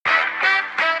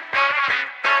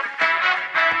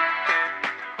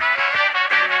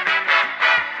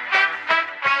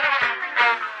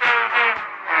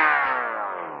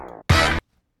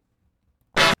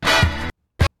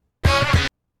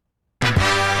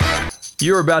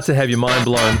You're about to have your mind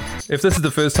blown. If this is the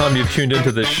first time you've tuned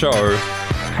into this show,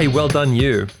 hey, well done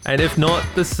you. And if not,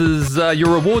 this is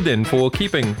your reward then for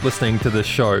keeping listening to this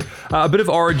show. A bit of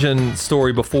origin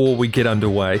story before we get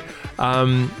underway.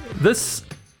 This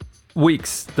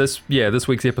week's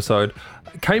episode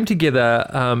came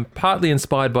together partly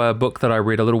inspired by a book that I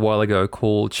read a little while ago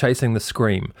called Chasing the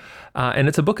Scream. And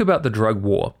it's a book about the drug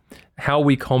war, how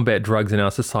we combat drugs in our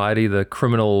society, the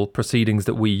criminal proceedings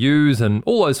that we use, and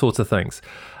all those sorts of things.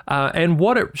 And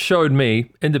what it showed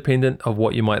me, independent of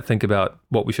what you might think about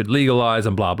what we should legalize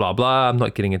and blah, blah, blah, I'm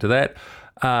not getting into that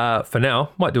for now,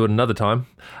 might do it another time.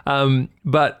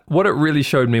 But what it really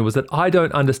showed me was that I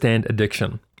don't understand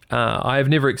addiction. I have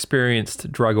never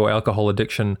experienced drug or alcohol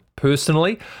addiction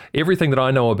personally. Everything that I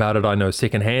know about it, I know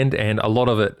secondhand, and a lot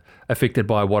of it affected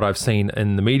by what I've seen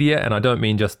in the media. And I don't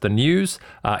mean just the news,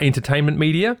 entertainment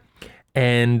media.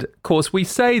 And of course, we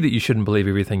say that you shouldn't believe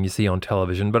everything you see on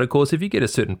television. But of course, if you get a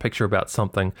certain picture about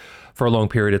something for a long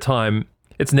period of time,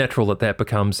 it's natural that that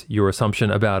becomes your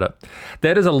assumption about it.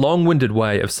 That is a long-winded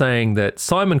way of saying that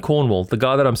Simon Cornwall, the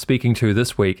guy that I'm speaking to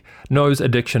this week, knows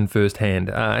addiction firsthand.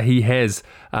 He is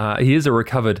a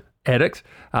recovered addict.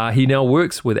 He now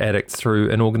works with addicts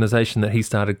through an organization that he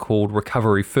started called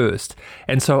Recovery First.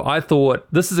 And so I thought,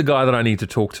 this is a guy that I need to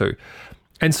talk to.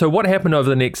 And so what happened over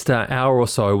the next hour or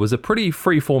so was a pretty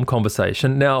free-form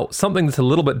conversation. Now, something that's a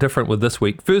little bit different with this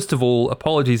week. First of all,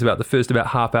 apologies about the first about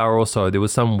half hour or so. There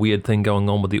was some weird thing going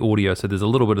on with the audio, so there's a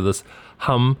little bit of this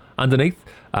hum underneath.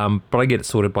 But I get it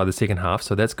sorted by the second half,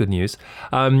 so that's good news.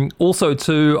 Also,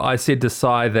 too, I said to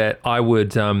Si that I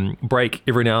would break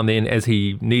every now and then as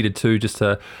he needed to, just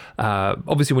to,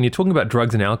 obviously when you're talking about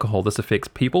drugs and alcohol, this affects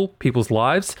people's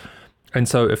lives. And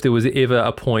so if there was ever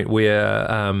a point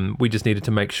where we just needed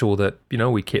to make sure that,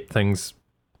 we kept things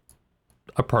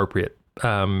appropriate,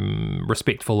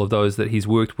 respectful of those that he's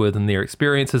worked with and their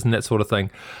experiences and that sort of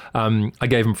thing, I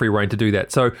gave him free rein to do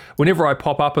that. So whenever I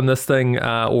pop up in this thing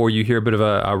or you hear a bit of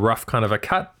a rough kind of a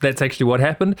cut, that's actually what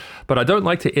happened. But I don't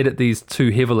like to edit these too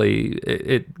heavily.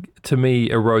 It to me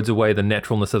erodes away the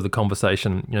naturalness of the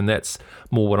conversation, and that's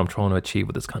more what I'm trying to achieve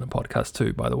with this kind of podcast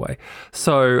too, by the way.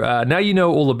 So now you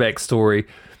know all the backstory.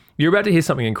 You're about to hear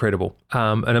something incredible,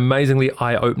 an amazingly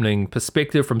eye-opening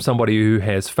perspective from somebody who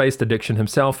has faced addiction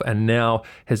himself and now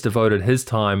has devoted his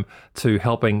time to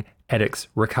helping addicts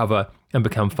recover and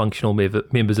become functional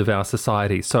members of our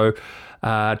society. So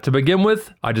to begin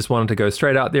with, I just wanted to go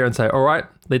straight out there and say, all right,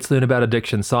 let's learn about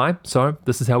addiction, Si. So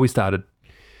this is how we started.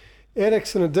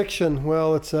 Addicts and addiction,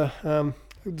 well, it's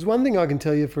one thing I can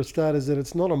tell you for a start is that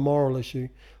it's not a moral issue.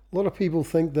 A lot of people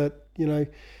think that,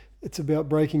 it's about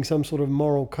breaking some sort of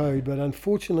moral code, but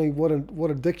unfortunately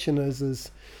what addiction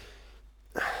is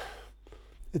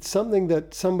it's something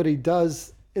that somebody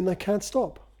does and they can't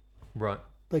stop. Right.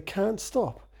 They can't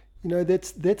stop.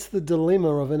 That's the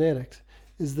dilemma of an addict,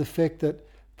 is the fact that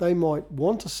they might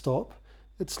want to stop.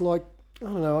 It's like, I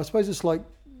don't know, I suppose it's like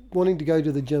wanting to go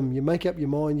to the gym. You make up your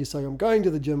mind, you say, I'm going to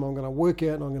the gym, I'm going to work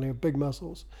out and I'm going to have big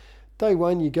muscles. Day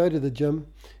one, you go to the gym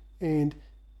and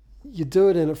you do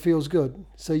it and it feels good.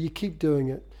 So you keep doing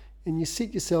it and you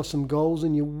set yourself some goals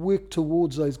and you work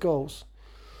towards those goals.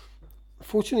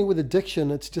 Fortunately, with addiction,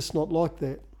 it's just not like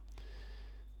that.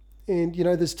 And,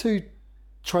 there's two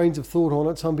trains of thought on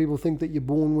it. Some people think that you're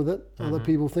born with it. Mm-hmm. Other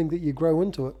people think that you grow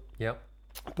into it. Yep.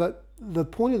 But the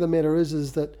point of the matter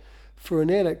is that for an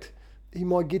addict, he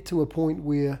might get to a point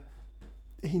where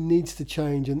he needs to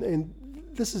change. And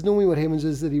this is normally what happens,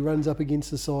 is that he runs up against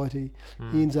society.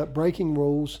 He ends up breaking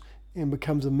rules and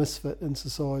becomes a misfit in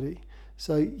society.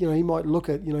 So, he might look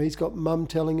at, he's got mum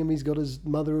telling him, he's got his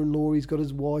mother-in-law, he's got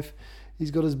his wife, he's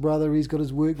got his brother, he's got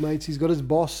his workmates, he's got his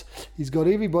boss, he's got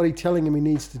everybody telling him he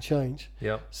needs to change.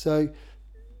 Yep. So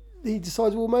he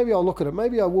decides, well, maybe I'll look at it,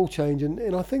 maybe I will change.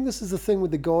 And I think this is the thing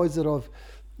with the guys that I've,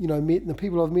 met and the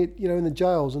people I've met, in the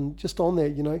jails. And just on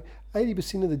that,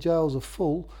 80% of the jails are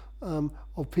full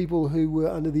of people who were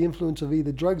under the influence of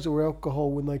either drugs or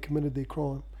alcohol when they committed their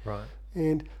crime. Right.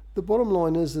 And the bottom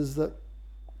line is that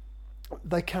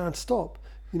they can't stop.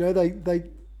 I'm going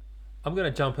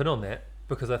to jump in on that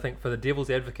because I think for the devil's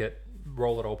advocate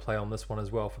role that I'll play on this one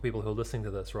as well, for people who are listening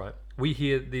to this, right? We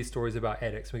hear these stories about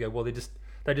addicts. We go, well, they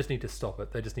just need to stop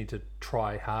it. They just need to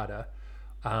try harder.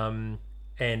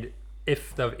 And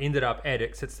if they've ended up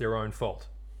addicts, it's their own fault.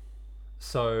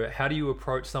 So how do you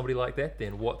approach somebody like that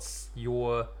then? What's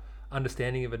your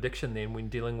understanding of addiction then when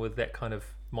dealing with that kind of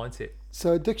mindset?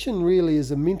 So addiction really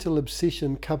is a mental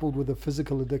obsession coupled with a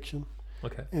physical addiction.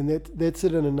 Okay. And that's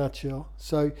it in a nutshell.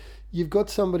 So you've got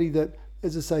somebody that,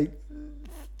 as I say,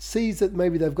 sees that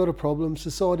maybe they've got a problem,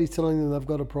 society's telling them they've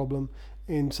got a problem,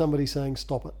 and somebody's saying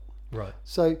stop it. Right.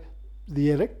 So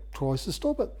the addict tries to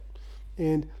stop it.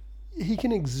 And he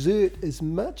can exert as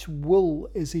much will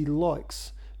as he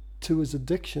likes to his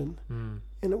addiction, and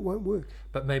it won't work.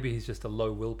 But maybe he's just a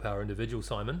low willpower individual,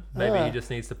 Simon. Maybe he just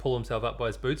needs to pull himself up by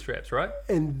his bootstraps, right?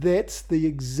 And that's the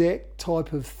exact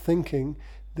type of thinking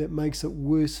that makes it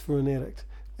worse for an addict.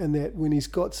 And that when he's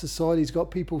got society, he's got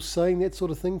people saying that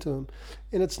sort of thing to him.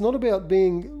 And it's not about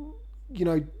being,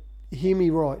 hear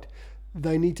me right.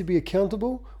 They need to be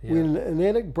accountable. Yeah. When an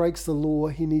addict breaks the law,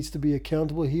 he needs to be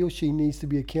accountable. He or she needs to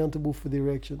be accountable for their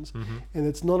actions. And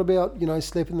it's not about,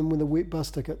 slapping them with a wet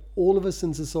bus ticket. All of us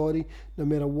in society, no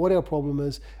matter what our problem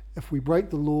is, if we break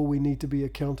the law, we need to be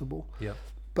accountable. Yeah.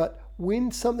 But when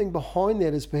something behind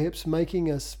that is perhaps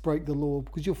making us break the law,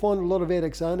 because you'll find a lot of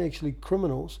addicts aren't actually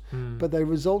criminals, but they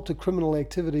resort to criminal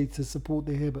activity to support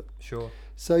their habit. Sure.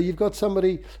 So you've got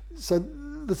somebody, so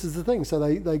this is the thing, so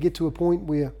they get to a point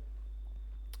where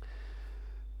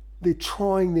they're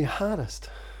trying their hardest.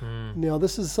 Now,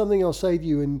 this is something I'll say to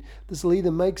you, and this will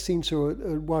either make sense or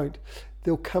it won't.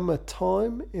 There'll come a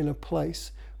time and a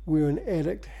place where an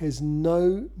addict has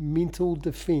no mental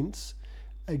defense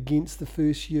against the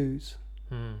first use.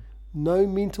 No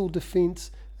mental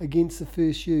defense against the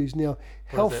first use. Now,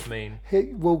 what does that mean?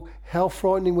 How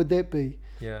frightening would that be?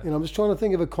 Yeah. And I'm just trying to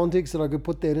think of a context that I could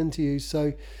put that into you.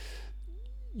 So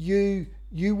you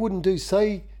wouldn't do,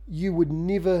 say you would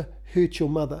never hurt your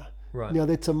mother. Right. Now,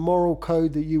 that's a moral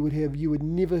code that you would have. You would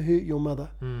never hurt your mother.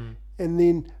 And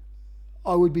then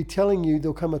I would be telling you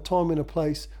there'll come a time and a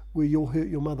place where you'll hurt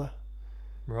your mother.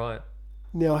 Right.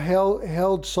 Now,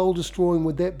 how soul-destroying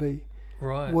would that be?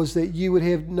 Right. Was that you would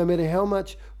have, no matter how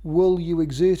much will you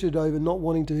exerted over not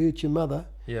wanting to hurt your mother,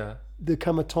 Yeah. there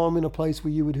come a time and a place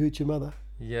where you would hurt your mother.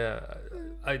 Yeah.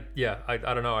 I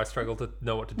don't know. I struggle to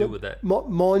know what to do with that.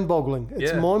 Mind-boggling.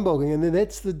 It's Yeah. mind-boggling. And then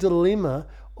that's the dilemma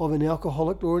of an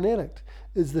alcoholic or an addict,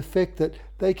 is the fact that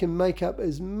they can make up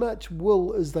as much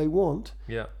will as they want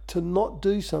Yeah. to not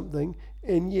do something,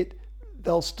 and yet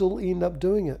they'll still end up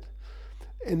doing it.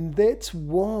 And that's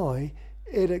why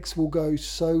addicts will go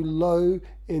so low.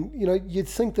 And, you'd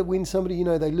think that when somebody,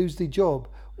 they lose their job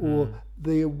or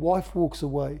their wife walks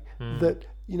away, that,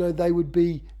 they would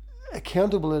be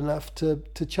accountable enough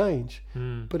to change.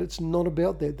 But it's not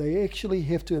about that. They actually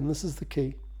have to, and this is the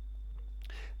key,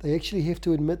 they actually have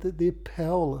to admit that they're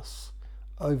powerless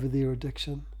over their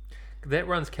addiction. That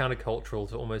runs countercultural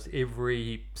to almost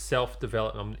every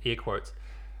self-development, air quotes,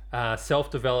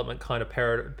 self-development kind of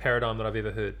paradigm that I've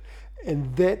ever heard.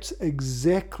 And that's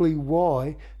exactly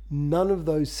why none of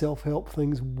those self-help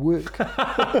things work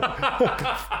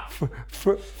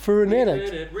for an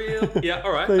addict. Yeah,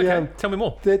 all right. The, okay, tell me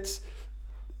more.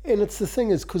 And it's the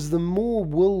thing is, because the more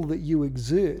will that you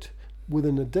exert with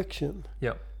an addiction,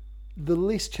 Yeah. the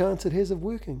less chance it has of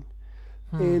working.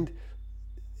 And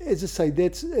as I say,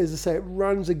 it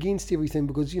runs against everything,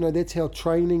 because that's how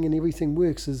training and everything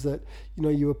works. Is that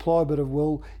you apply a bit of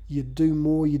will, you do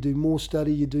more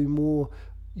study, you do more,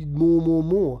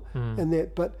 and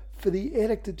that. But for the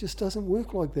addict, it just doesn't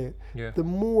work like that. Yeah. The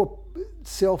more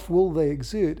self-will they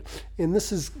exert, and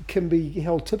this can be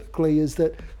held typically, is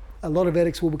that a lot of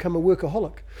addicts will become a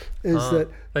workaholic. That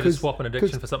they just swap an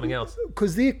addiction for something else.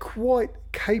 Because they're quite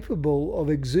capable of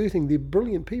exerting. They're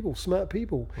brilliant people, smart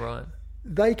people. Right.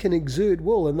 They can exert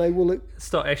will, and they will.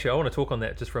 Stop. Actually, I want to talk on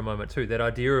that just for a moment too. That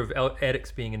idea of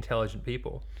addicts being intelligent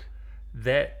people.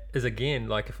 That is, again,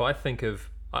 like, if I think of,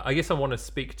 I guess I want to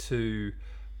speak to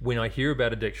when I hear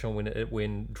about addiction,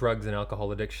 when drugs and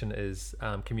alcohol addiction is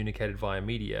communicated via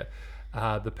media.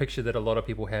 The picture that a lot of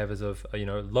people have is of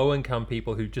low-income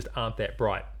people who just aren't that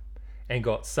bright and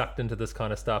got sucked into this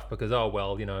kind of stuff because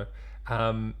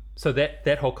so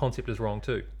that whole concept is wrong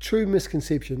too. True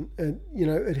misconception, and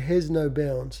it has no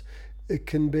bounds. It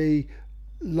can be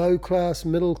low class,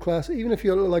 middle class. Even if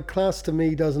you're like, class to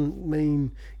me doesn't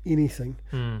mean anything.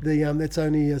 That's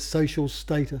only a social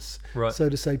status, right? So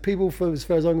to say, people, as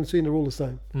far as I'm concerned, are all the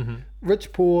same.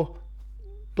 Rich, poor,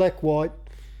 black, white,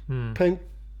 pink,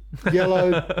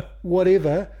 yellow,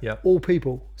 whatever, all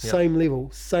people, same level,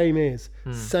 same as,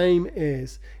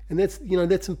 and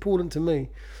that's important to me.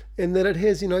 And that it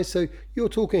has, so you're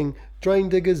talking drain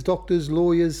diggers, doctors,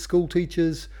 lawyers, school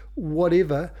teachers,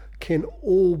 whatever, can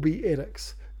all be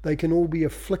addicts. They can all be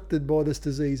afflicted by this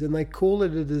disease, and they call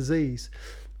it a disease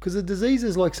because a disease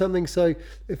is like something. So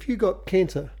if you got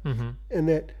cancer, and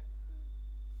that,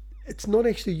 it's not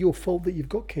actually your fault that you've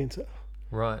got cancer.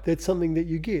 Right. That's something that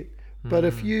you get. But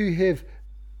if you have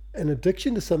an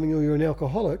addiction to something, or you're an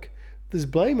alcoholic, there's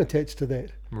blame attached to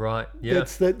that. Right. Yeah.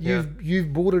 That's that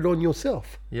you've brought it on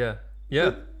yourself. Yeah.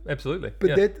 Yeah. Absolutely.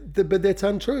 But that's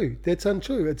untrue. That's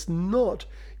untrue. It's not.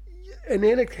 an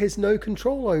addict has no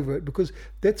control over it, because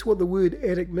that's what the word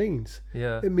addict means.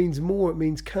 Yeah. It means more. It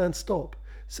means can't stop.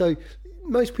 So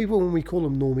most people, when we call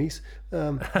them normies,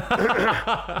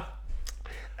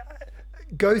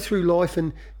 go through life,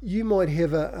 and you might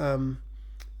have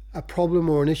a problem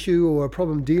or an issue or a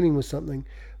problem dealing with something,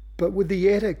 but with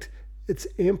the addict, it's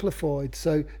amplified.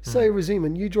 So say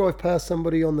resentment, you drive past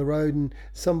somebody on the road and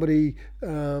somebody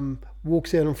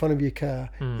walks out in front of your car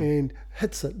and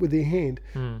hits it with their hand.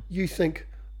 You think,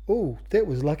 oh, that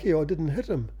was lucky I didn't hit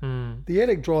him. The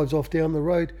addict drives off down the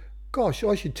road, gosh,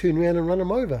 I should turn around and run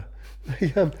him over.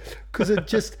 Because it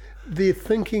just, their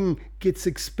thinking gets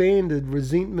expanded,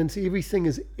 resentments, everything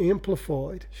is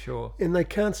amplified. Sure. And they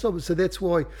can't stop it. So that's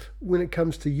why when it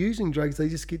comes to using drugs, they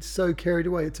just get so carried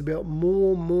away. It's about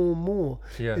more, more, more.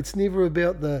 Yeah. It's never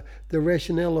about the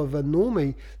rationale of a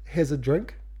normie has a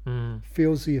drink,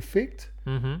 feels the effect,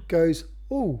 goes,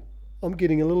 oh, I'm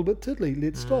getting a little bit tiddly,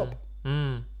 let's stop.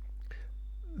 The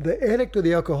addict or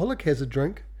the alcoholic has a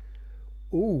drink,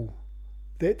 oh,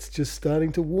 that's just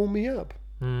starting to warm me up.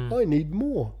 I need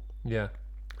more. Yeah.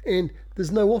 And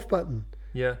there's no off button.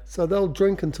 Yeah. So they'll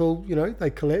drink until, they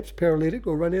collapse, paralytic,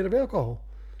 or run out of alcohol.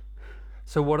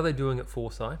 So what are they doing it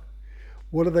for, Si?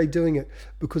 What are they doing it?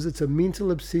 Because it's a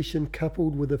mental obsession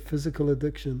coupled with a physical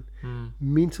addiction.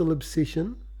 Mental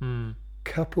obsession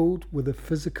coupled with a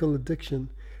physical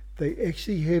addiction. They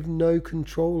actually have no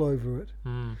control over it.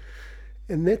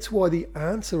 And that's why the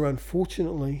answer,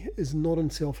 unfortunately, is not in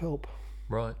self-help.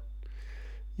 Right.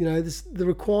 The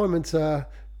requirements are,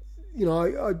 I'm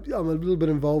a little bit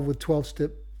involved with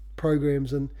 12-step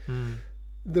programs, and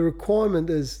the requirement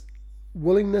is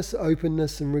willingness,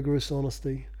 openness, and rigorous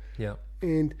honesty. Yeah.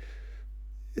 And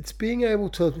it's being able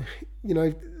to,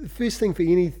 the first thing for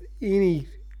any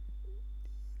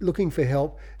looking for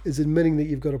help is admitting that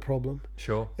you've got a problem.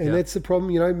 Sure. And that's the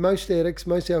problem. Most addicts,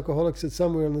 most alcoholics at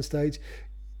somewhere on the stage,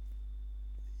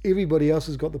 everybody else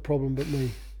has got the problem but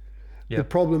me. Yep. The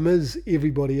problem is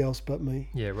everybody else but me.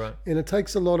 Yeah, right. And it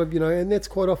takes a lot of, and that's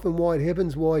quite often why it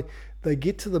happens, why they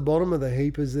get to the bottom of the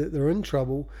heap, is that they're in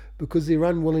trouble because they're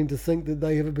unwilling to think that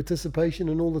they have a participation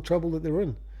in all the trouble that they're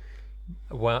in.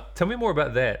 Wow. Tell me more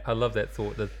about that. I love that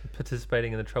thought, the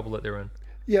participating in the trouble that they're in.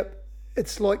 Yep.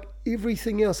 It's like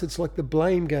everything else. It's like the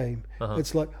blame game.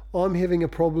 It's like, I'm having a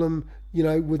problem,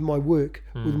 with my work,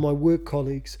 with my work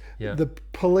colleagues, the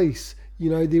police,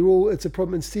 they're all, it's a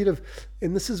problem. Instead of,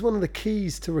 and this is one of the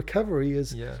keys to recovery,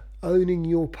 is owning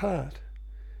your part.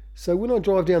 So when I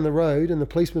drive down the road and the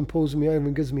policeman pulls me over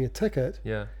and gives me a ticket,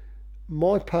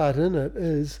 my part in it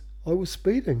is I was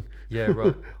speeding. Yeah,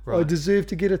 right. I deserve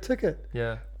to get a ticket.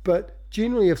 Yeah. But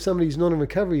generally, if somebody's not in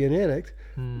recovery, an addict,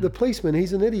 the policeman,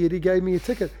 he's an idiot, he gave me a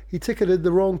ticket. He ticketed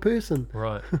the wrong person.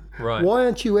 Right, right. Why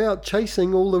aren't you out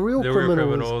chasing all the real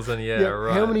criminals? And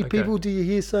right. How many people do you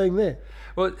hear saying that?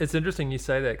 Well, it's interesting you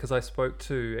say that, because I spoke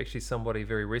to actually somebody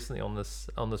very recently on this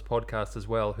podcast as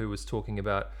well, who was talking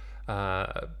about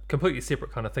a completely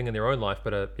separate kind of thing in their own life,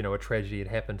 but a tragedy had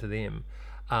happened to them.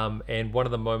 And one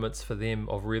of the moments for them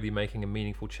of really making a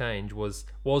meaningful change was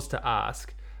to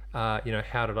ask, how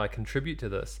did I contribute to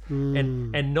this?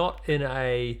 And not in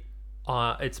a,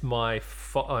 it's my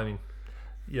fault. I mean,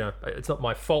 it's not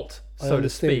my fault, so to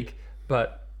speak,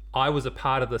 but I was a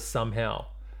part of this somehow.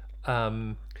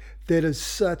 That is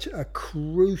such a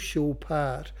crucial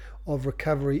part of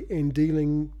recovery and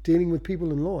dealing with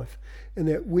people in life. And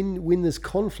that when there's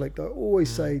conflict, I always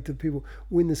say to people,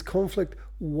 when there's conflict,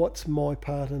 what's my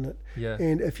part in it? Yeah.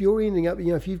 And if you're ending up,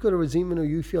 if you've got a resentment or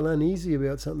you feel uneasy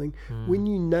about something, when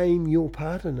you name your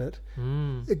part in it,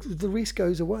 the rest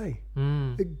goes away.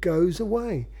 It goes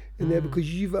away. And that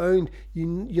because you've owned,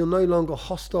 you're no longer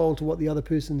hostile to what the other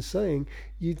person's saying.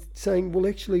 You're saying, well,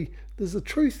 actually, there's a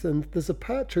truth and there's a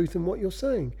part truth in what you're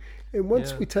saying. And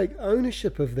once we take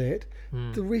ownership of that,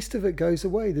 the rest of it goes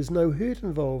away. There's no hurt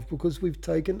involved because we've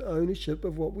taken ownership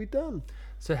of what we've done.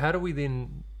 So how do we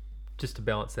then, just to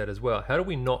balance that as well, how do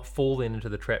we not fall then into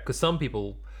the trap? Because some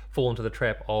people fall into the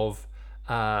trap of,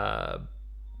 I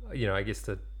guess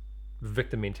the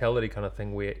victim mentality kind of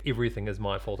thing, where everything is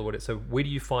my fault or whatever. So where do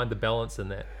you find the balance in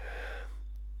that?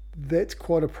 That's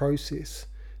quite a process.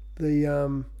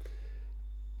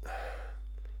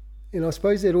 And I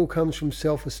suppose that all comes from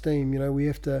self-esteem. We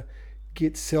have to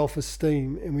get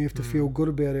self-esteem and we have to feel good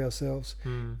about ourselves.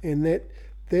 And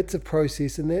that's a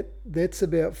process, and that's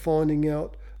about finding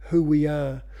out who we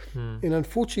are. And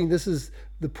unfortunately, this is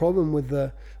the problem with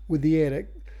the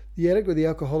addict. The addict or the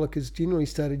alcoholic has generally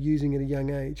started using at a young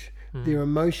age. Their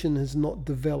emotion has not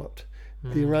developed.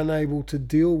 They're unable to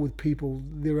deal with people.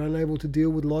 They're unable to deal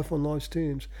with life on life's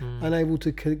terms, unable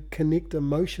to connect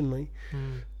emotionally.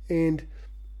 And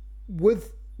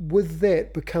with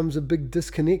that becomes a big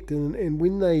disconnect, and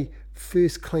when they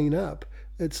first clean up,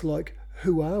 it's like,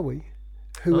 who are we?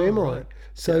 Who am I?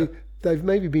 So they've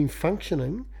maybe been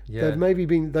functioning. Yeah.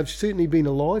 They've certainly been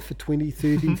alive for 20,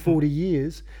 30, 40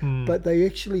 years, but they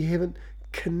actually haven't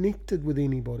connected with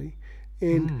anybody.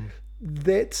 And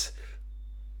that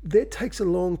takes a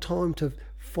long time to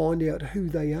find out who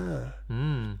they are.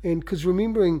 And because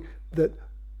remembering that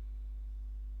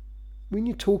when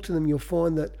you talk to them, you'll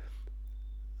find that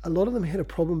a lot of them had a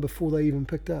problem before they even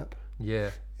picked up.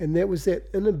 Yeah. And that was that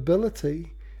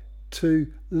inability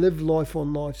to live life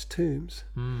on life's terms.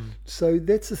 So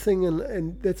that's the thing,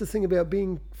 and that's the thing about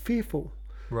being fearful.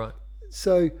 Right.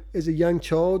 So as a young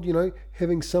child,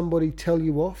 having somebody tell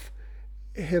you off,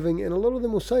 and a lot of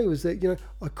them will say was that,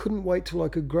 I couldn't wait till I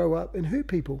could grow up and hurt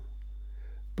people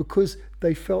because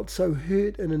they felt so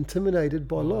hurt and intimidated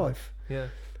by life. Yeah.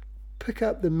 Pick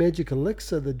up the magic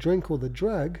elixir, the drink or the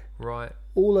drug. Right.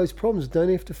 All those problems don't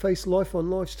have to face life on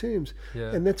life's terms.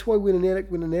 Yeah. And that's why when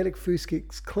an addict first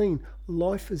gets clean,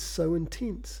 life is so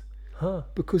intense.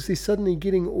 Because they're suddenly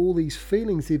getting all these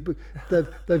feelings. They've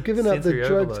given up the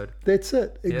drugs. Overload. That's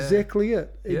it. Exactly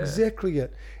it. Yeah. Exactly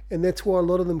it. And that's why a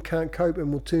lot of them can't cope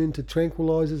and will turn to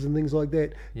tranquilizers and things like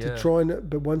that to try and.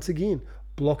 But once again,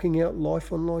 blocking out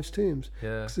life on life's terms.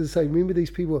 Yeah. So say, remember,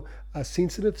 these people are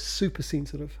sensitive, super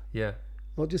sensitive. Yeah.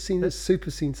 Not just sensitive,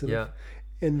 super sensitive. Yeah.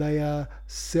 And they are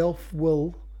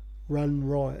self-will run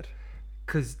riot.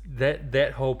 Because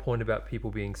that whole point about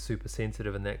people being super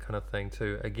sensitive and that kind of thing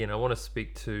too, again, I want to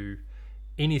speak to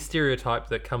any stereotype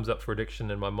that comes up for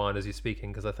addiction in my mind as you're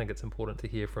speaking, because I think it's important to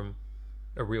hear from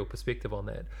a real perspective on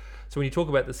that. So when you talk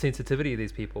about the sensitivity of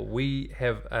these people, we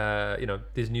have,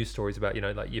 there's news stories about,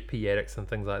 like your P addicts and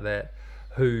things like that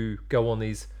who go on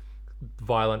these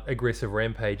violent, aggressive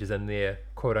rampages and they're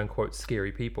quote unquote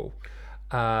scary people.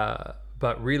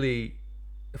 But really,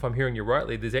 if I'm hearing you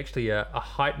rightly, there's actually a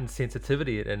heightened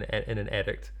sensitivity in an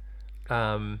addict.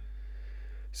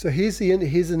 So here's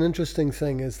an interesting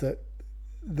thing, is that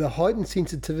the heightened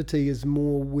sensitivity is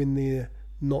more when they're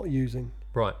not using.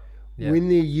 Right. Yeah. When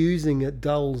they're using, it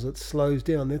dulls, it slows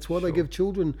down. That's why they give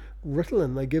children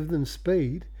Ritalin. They give them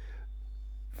speed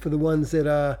for the ones that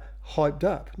are hyped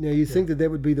up. Now you think that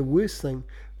would be the worst thing,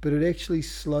 but it actually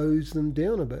slows them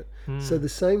down a bit. So the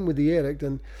same with the addict.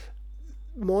 And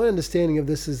my understanding of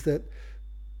this is that,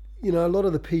 a lot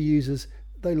of the P users,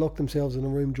 they lock themselves in a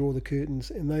room, draw the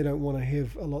curtains, and they don't want to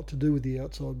have a lot to do with the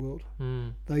outside world.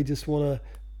 They just want to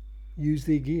use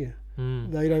their gear.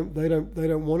 They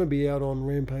don't want to be out on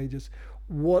rampages.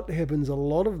 What happens a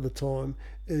lot of the time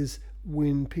is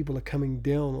when people are coming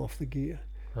down off the gear.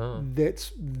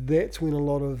 That's when a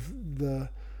lot of the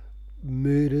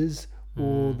murders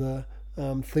or the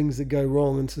things that go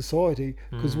wrong in society,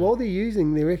 because while they're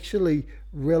using, they're actually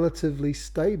relatively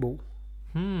stable.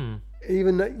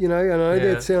 Even though, I know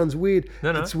that sounds weird.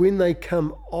 No. It's when they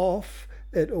come off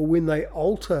it or when they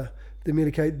alter the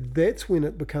medicate, that's when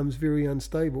it becomes very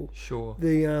unstable. Sure.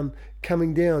 The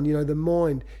coming down, the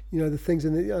mind, the things,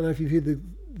 and I don't know if you've heard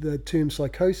the term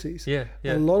psychoses. Yeah.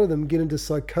 A lot of them get into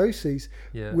psychoses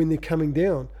when they're coming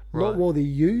down, not while they're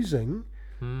using.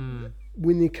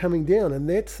 When they're coming down, and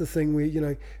that's the thing where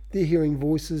they're hearing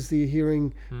voices, they're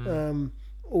hearing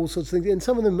all sorts of things, and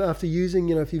some of them after using,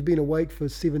 if you've been awake for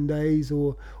 7 days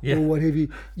or what have you,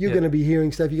 you're going to be hearing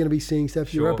stuff, you're going to be seeing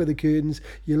stuff. You're up at the curtains,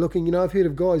 you're looking. I've heard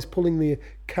of guys pulling their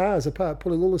cars apart,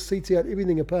 pulling all the seats out,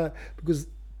 everything apart, because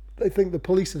they think the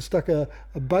police have stuck a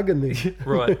bug in there.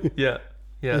 Right. Yeah.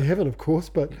 They haven't, of course,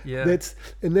 but that's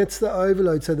the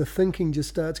overload. So the thinking just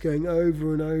starts going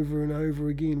over and over and over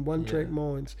again, one-track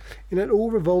minds, and it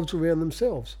all revolves around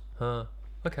themselves.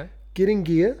 Okay. Getting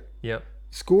gear. Yep.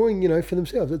 Scoring, for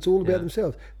themselves. It's all about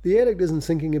themselves. The addict isn't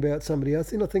thinking about somebody else.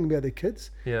 They're not thinking about their kids.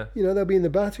 Yeah. They'll be in the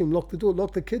bathroom, lock the door,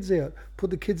 lock the kids out, put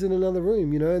the kids in another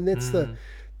room. And that's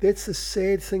the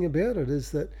sad thing about it,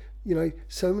 is that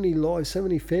so many lives, so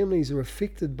many families are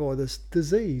affected by this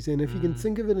disease. And if you can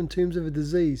think of it in terms of a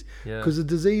disease, because a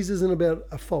disease isn't about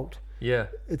a fault. Yeah.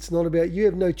 It's not about, you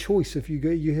have no choice if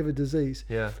you have a disease.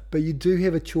 Yeah. But you do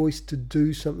have a choice to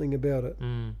do something about it.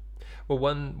 Well,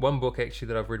 one book actually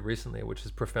that I've read recently, which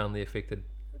has profoundly affected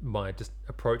my just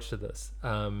approach to this,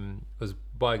 was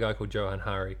by a guy called Johan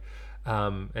Hari.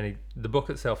 And the book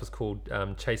itself is called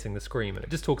Chasing the Scream, and it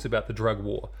just talks about the drug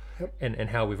war and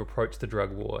how we've approached the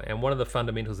drug war. And one of the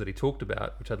fundamentals that he talked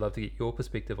about, which I'd love to get your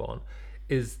perspective on,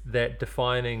 is that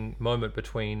defining moment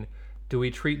between, do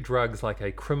we treat drugs like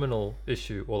a criminal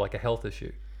issue or like a health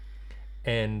issue,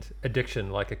 and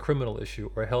addiction like a criminal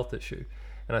issue or a health issue?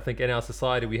 And I think in our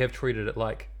society we have treated it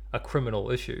like a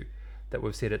criminal issue, that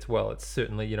we've said it's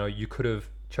certainly, you could have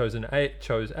chose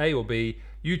A or B,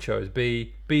 you chose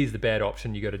B. B is the bad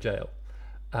option, you go to jail.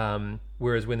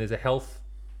 Whereas when there's a health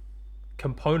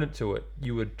component to it,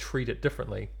 you would treat it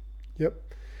differently. Yep,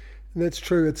 and that's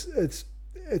true.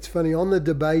 It's funny on the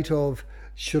debate of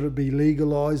should it be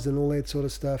legalized and all that sort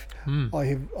of stuff. I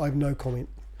have no comment.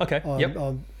 Okay.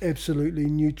 I'm absolutely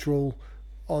neutral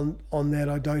on that.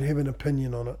 I don't have an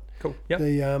opinion on it. Cool.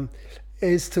 Yep.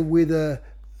 As to whether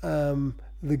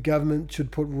the government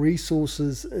should put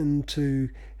resources into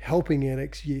helping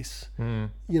addicts, yes.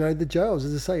 The jails,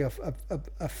 as I say,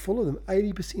 are full of them.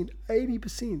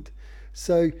 80%.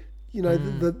 So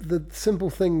the simple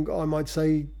thing I might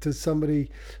say to somebody,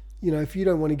 if you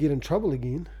don't want to get in trouble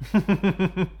again,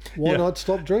 why not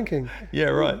stop drinking? Yeah,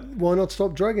 right. Why not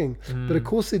stop drugging? But of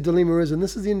course the dilemma is, and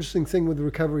this is the interesting thing with the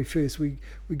recovery first, we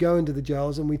go into the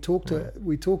jails and we talk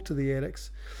to the addicts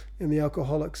and the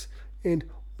alcoholics, and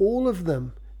all of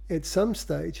them at some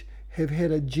stage have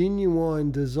had a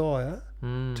genuine desire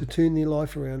to turn their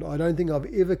life around. I don't think I've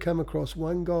ever come across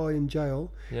one guy in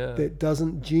jail that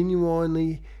doesn't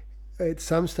genuinely at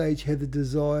some stage had the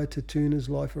desire to turn his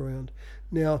life around.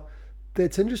 Now,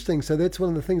 that's interesting. So that's one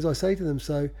of the things I say to them.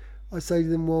 So I say to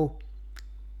them, well,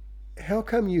 how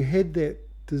come you had that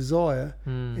desire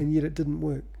and yet it didn't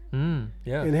work?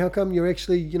 Yeah. And how come you're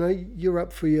actually, you're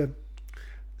up for your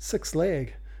 6th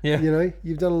lag? Yeah.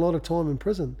 You've done a lot of time in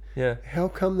prison. Yeah. How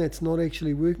come that's not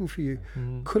actually working for you?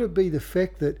 Could it be the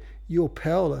fact that you're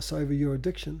powerless over your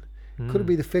addiction? Could it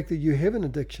be the fact that you have an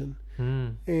addiction?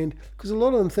 And because a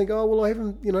lot of them think, oh, well, I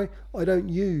haven't, I don't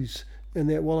use in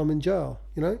that while I'm in jail.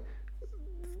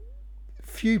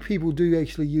 Few people do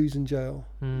actually use in jail.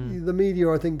 The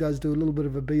media, I think, does do a little bit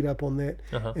of a beat up on that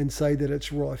and say that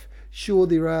it's rife. Sure,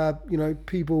 there are,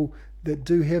 people that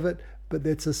do have it, but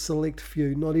that's a select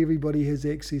few. Not everybody has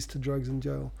access to drugs in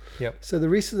jail. Yep. So the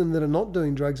rest of them that are not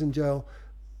doing drugs in jail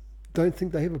don't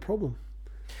think they have a problem.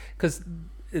 Because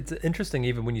it's interesting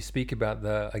even when you speak about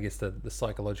the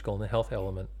psychological and the health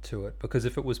element to it, because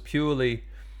if it was purely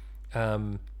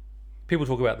people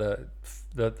talk about the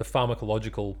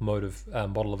pharmacological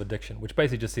model of addiction, which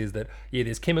basically just says that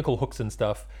there's chemical hooks and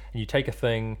stuff, and you take a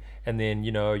thing and then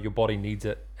your body needs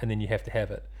it and then you have to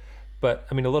have it. But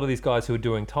I mean, a lot of these guys who are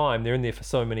doing time, they're in there for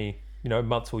so many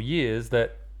months or years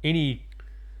that any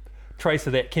trace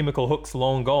of that chemical hook's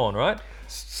long gone, right?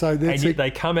 So and yet they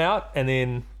come out and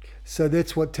then. So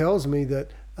that's what tells me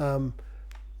that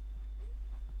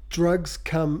drugs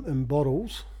come in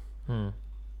bottles,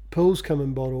 pills come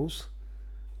in bottles,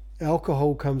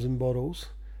 alcohol comes in bottles,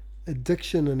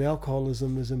 addiction and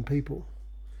alcoholism is in people.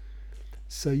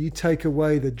 So you take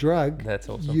away the drug, that's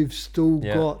awesome. You've still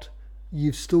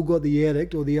got the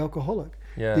addict or the alcoholic.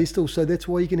 Yeah. So that's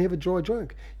why you can have a dry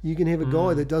drunk. You can have a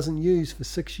guy that doesn't use for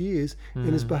 6 years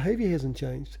and his behavior hasn't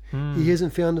changed. He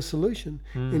hasn't found a solution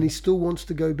and he still wants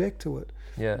to go back to it.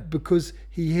 Yeah. Because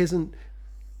he hasn't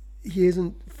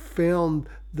found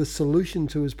the solution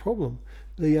to his problem.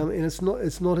 And it's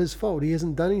not his fault. He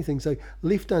hasn't done anything. So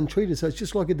left untreated, so it's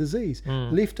just like a disease.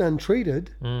 Left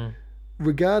untreated,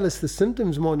 regardless, the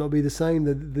symptoms might not be the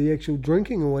same, the actual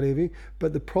drinking or whatever,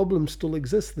 but the problem still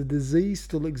exists. The disease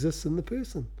still exists in the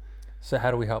person. So how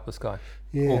do we help this guy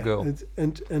or girl? It's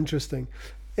interesting.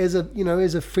 As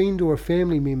a friend or a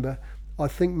family member, I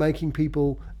think making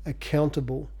people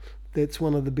accountable, that's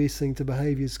one of the best things to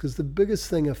behaviours, because the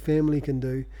biggest thing a family can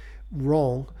do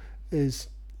wrong is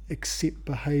accept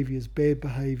behaviours, bad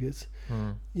behaviours.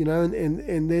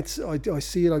 And that's, I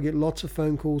see it. I get lots of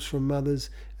phone calls from mothers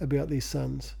about their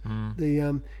sons. And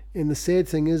the sad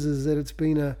thing is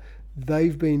that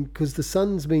because the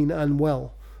son's been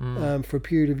unwell for a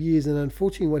period of years, and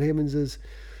unfortunately what happens is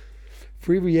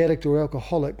for every addict or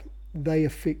alcoholic, they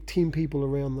affect 10 people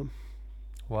around them.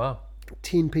 Wow.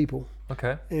 10 people.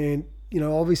 Okay. And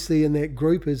obviously in that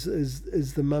group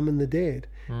is the mum and the dad.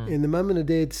 And the mum and the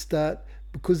dad start,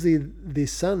 because they're their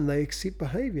son, they accept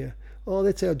behaviour. Oh,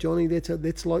 that's our Johnny.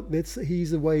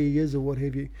 He's the way he is, or what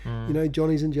have you.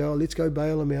 Johnny's in jail. Let's go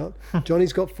bail him out.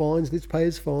 Johnny's got fines. Let's pay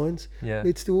his fines. Yeah.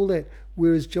 Let's do all that.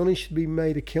 Whereas Johnny should be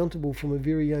made accountable from a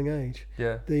very young age.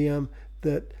 Yeah.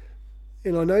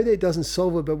 And I know that doesn't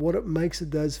solve it, but what it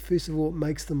does, first of all, it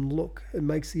makes them look. It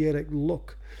makes the addict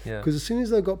look. Yeah. Because as soon as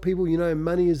they've got people,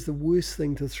 money is the worst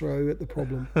thing to throw at the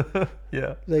problem.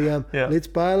 Yeah. Let's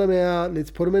bail them out.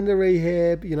 Let's put them into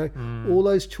rehab. All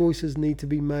those choices need to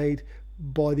be made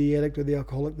by the addict or the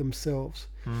alcoholic themselves.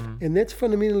 And that's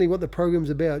fundamentally what the program's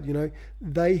about.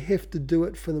 They have to do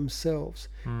it for themselves.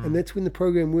 And that's when the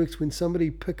program works, when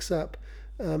somebody picks up,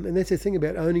 and that's the thing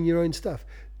about owning your own stuff.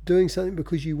 Doing something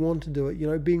because you want to do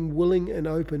it, being willing and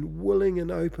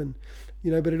open,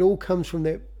 but it all comes from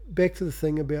back to the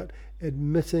thing about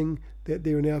admitting that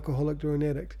they're an alcoholic or an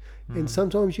addict. And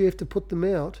sometimes you have to put them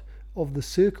out of the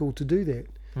circle to do that.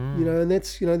 And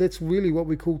that's really what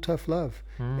we call tough love.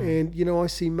 And I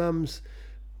see mums,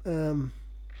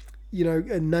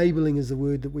 enabling is the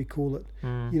word that we call it.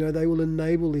 They will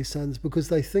enable their sons because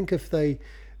they think if they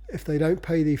don't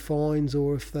pay their fines,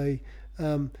 or if they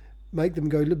make them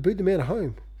go, boot them out of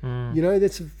home.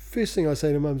 That's the first thing I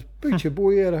say to mums: boot your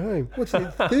boy out of home. What's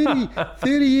that,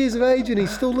 30 years of age and he's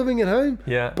still living at home?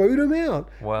 Yeah. Boot him out.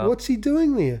 Wow. What's he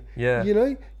doing there? Yeah.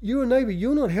 You're a neighbour.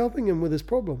 You're not helping him with his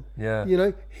problem.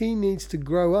 Yeah. He needs to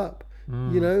grow up,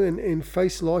 and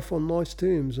face life on nice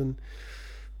terms. And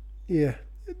yeah.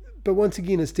 But once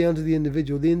again, it's down to the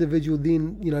individual. The individual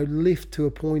then, left to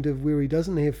a point of where he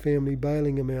doesn't have family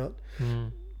bailing him out,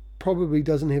 probably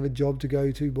doesn't have a job to go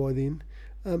to by then.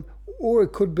 Or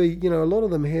it could be, a lot of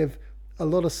them have a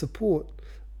lot of support,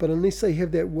 but unless they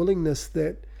have that willingness,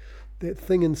 that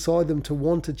thing inside them to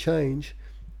want to change,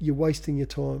 you're wasting your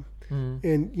time.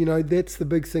 And, that's the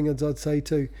big thing, as I'd say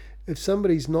too. If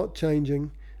somebody's not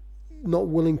changing, not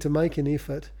willing to make an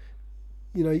effort,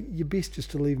 you're best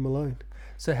just to leave them alone.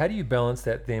 So how do you balance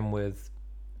that then with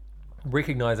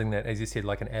recognizing that, as you said,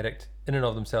 like an addict in and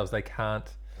of themselves, they can't,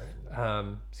 they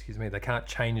can't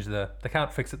they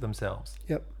can't fix it themselves.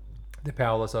 Yep. They're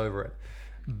powerless over it.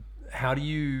 How do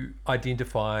you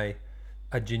identify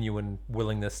a genuine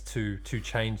willingness to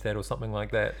change that or something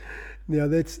like that? Now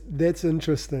that's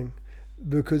interesting,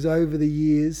 because over the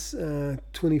years,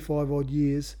 25 odd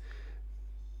years,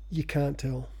 you can't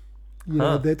tell.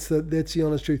 That's the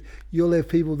honest truth. You'll have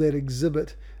people that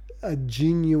exhibit a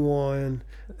genuine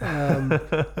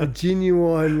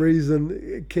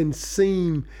reason, can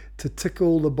seem to tick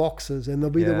all the boxes, and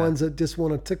there'll be the ones that just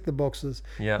want to tick the boxes,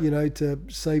 to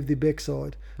save their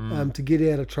backside, to get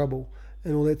out of trouble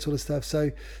and all that sort of stuff.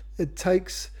 So it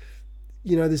takes,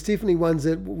 there's definitely ones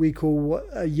that we call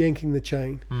yanking the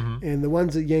chain, and the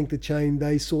ones that yank the chain,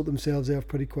 they sort themselves out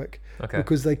pretty quick,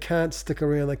 because they can't stick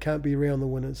around. They can't be around the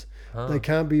winners. They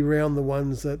can't be around the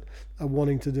ones that are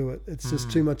wanting to do it. It's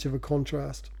just too much of a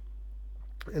contrast.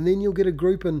 And then you'll get a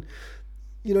group, and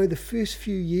the first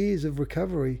few years of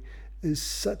recovery is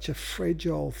such a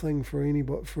fragile thing for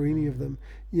anybody, for any of them.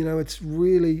 It's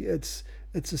really it's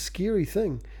a scary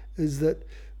thing, is that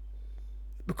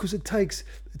because it takes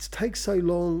so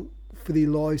long for their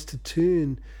lives to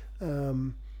turn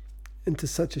into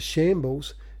such a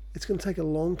shambles. It's going to take a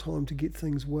long time to get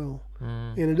things well.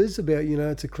 And it is about,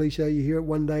 it's a cliche, you hear it,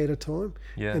 one day at a time.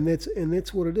 Yeah. And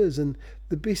that's what it is. And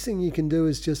the best thing you can do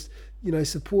is just,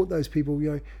 support those people,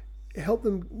 help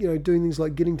them, doing things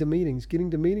like getting to meetings.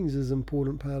 Getting to meetings is an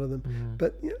important part of them.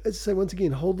 But as I say, once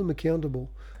again, hold them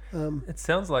accountable. It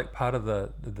sounds like part of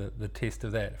the test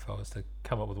of that, if I was to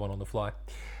come up with one on the fly,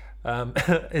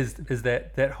 is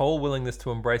that whole willingness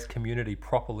to embrace community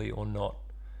properly or not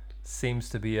seems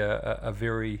to be a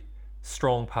very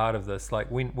strong part of this. Like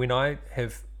when I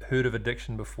have heard of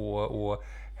addiction before, or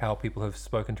how people have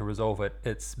spoken to resolve it,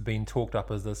 it's been talked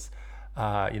up as this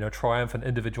triumphant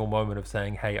individual moment of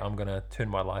saying, hey, I'm going to turn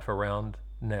my life around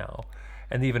now.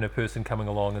 And even a person coming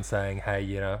along and saying,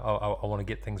 hey, I want to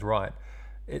get things right.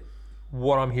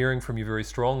 What I'm hearing from you very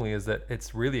strongly is that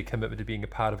it's really a commitment to being a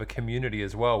part of a community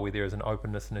as well, where there is an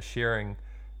openness and a sharing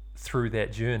through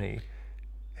that journey.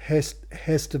 Has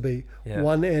to be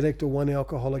one addict or one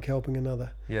alcoholic helping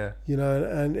another. Yeah.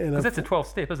 And because that's a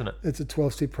 12-step, isn't it? It's a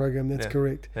 12-step program. That's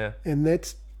correct. Yeah. And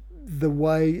that's the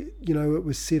way, it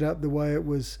was set up, the way it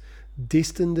was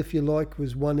destined, if you like,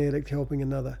 was one addict helping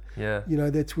another. Yeah.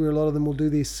 That's where a lot of them will do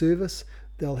their service.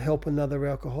 They'll help another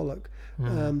alcoholic.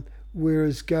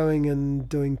 Whereas going and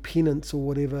doing penance or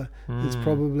whatever is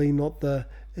probably not the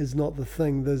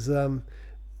thing. There's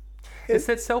it's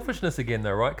that selfishness again,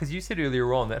 though, right? Because you said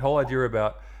earlier on that whole idea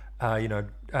about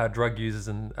drug users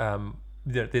and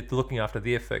they're looking after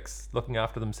their fix, looking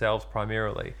after themselves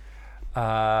primarily.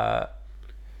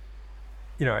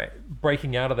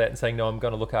 Breaking out of that and saying, no, I'm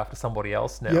going to look after somebody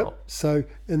else now. Yep. So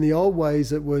in the old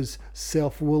ways, it was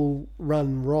self-will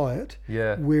run riot.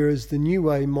 Yeah. Whereas the new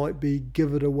way might be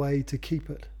give it away to keep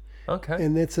it. Okay.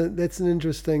 And that's an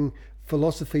interesting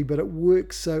philosophy, but it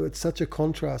works. So it's such a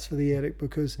contrast for the addict,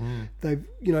 because they've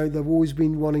always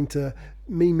been wanting to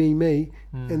me,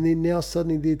 and then now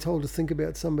suddenly they're told to think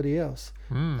about somebody else.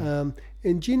 And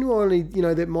genuinely,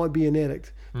 that might be an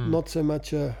addict, not so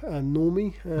much a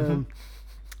normie.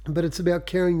 But it's about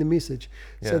carrying the message.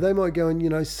 So they might go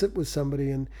and, sit with somebody,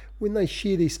 and when they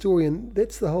share their story, and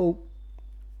that's the whole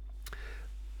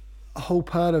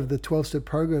part of the 12-step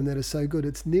program that is so good.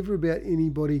 It's never about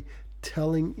anybody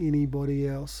telling anybody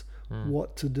else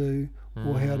what to do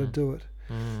or how to do it.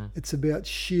 It's about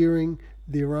sharing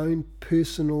their own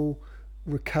personal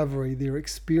recovery, their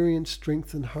experience,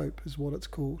 strength and hope is what it's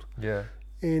called. Yeah.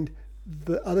 And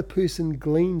the other person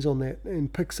gleans on that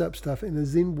and picks up stuff and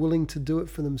is then willing to do it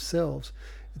for themselves.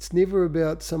 It's never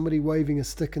about somebody waving a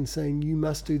stick and saying you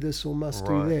must do this or must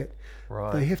do that.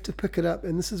 Right. They have to pick it up,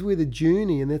 and this is where the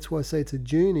journey, and that's why I say it's a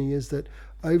journey, is that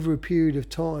over a period of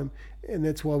time, and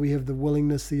that's why we have the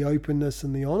willingness, the openness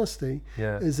and the honesty,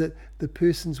 is that the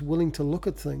person's willing to look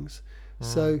at things.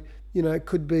 So, it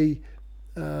could be,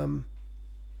 one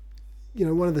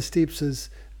of the steps is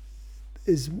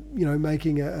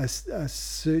making a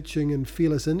searching and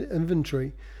fearless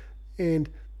inventory, and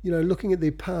looking at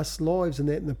their past lives and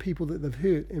that, and the people that they've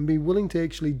hurt, and be willing to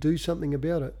actually do something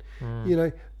about it.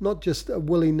 Not just a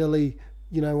willy-nilly,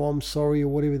 I'm sorry or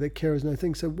whatever, that carries no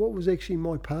thing. So what was actually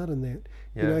my part in that?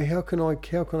 How can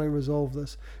I resolve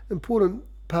this? Important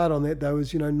part on that though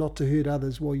is not to hurt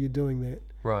others while you're doing that.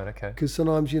 Right. Okay. Because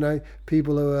sometimes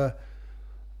people who are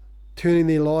turning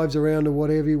their lives around or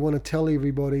whatever, you want to tell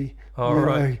everybody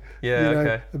about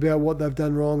what they've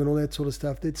done wrong and all that sort of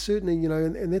stuff. That's certainly,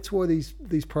 and that's why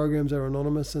these programs are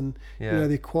anonymous and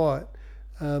they're quiet.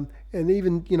 And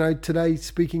even today,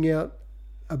 speaking out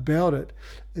about it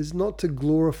is not to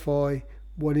glorify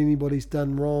what anybody's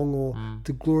done wrong or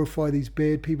to glorify these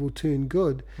bad people turn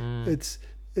good.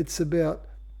 It's about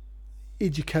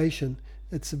education.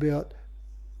 It's about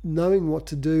knowing what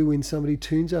to do when somebody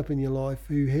turns up in your life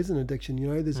who has an addiction.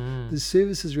 There's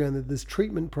services around it, there's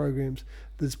treatment programs,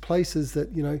 there's places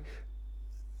that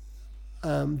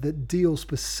that deal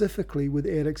specifically with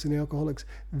addicts and alcoholics.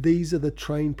 These are the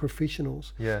trained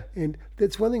professionals. And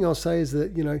that's one thing I'll say is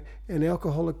that an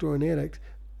alcoholic or an addict,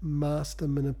 master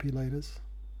manipulators.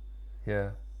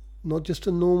 Not just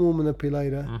a normal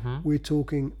manipulator. We're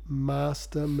talking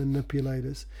master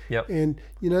manipulators. And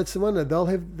it's the one that they'll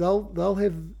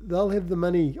have the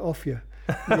money off you.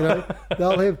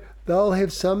 They'll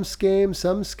have some scam,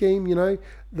 some scheme.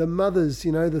 The mothers,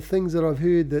 the things that I've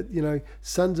heard that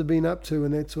sons have been up to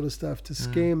and that sort of stuff to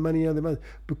scam money out of their mothers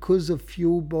because of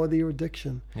fueled by their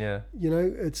addiction.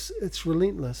 It's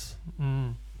relentless.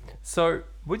 So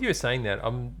when you were saying that,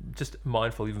 I'm just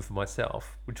mindful even for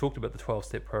myself. We talked about the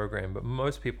 12-step program, but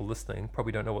most people listening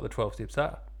probably don't know what the 12 steps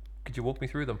are. Could you walk me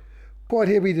through them? Quite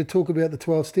happy to talk about the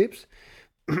 12 steps.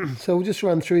 So we'll just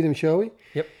run through them, shall we?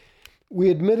 Yep. We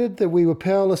admitted that we were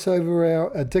powerless over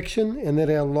our addiction and that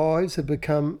our lives had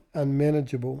become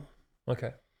unmanageable.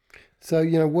 Okay. So,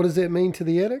 what does that mean to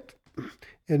the addict?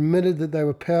 Admitted that they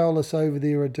were powerless over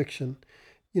their addiction.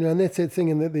 And that's that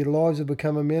thing, and that their lives have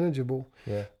become unmanageable.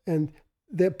 And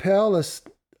that powerless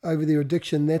over their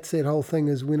addiction, that's that whole thing,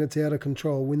 is when it's out of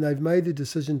control, when they've made the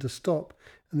decision to stop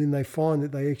and then they find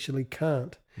that they actually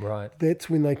can't. Right. That's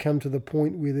when they come to the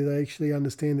point where they actually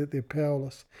understand that they're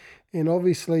powerless. And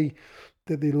obviously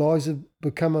that their lives have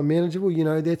become unmanageable,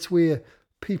 that's where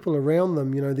people around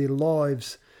them, their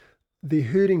lives, they're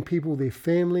hurting people, their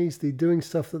families, they're doing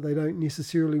stuff that they don't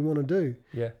necessarily want to do.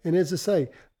 And as I say,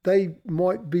 they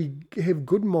might have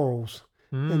good morals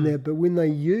and that, but when they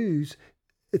use,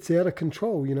 it's out of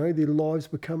control, their lives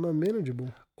become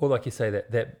unmanageable. Or like you say,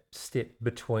 that step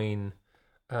between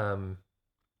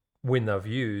when they've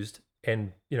used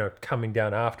and, coming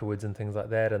down afterwards and things like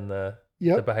that, and the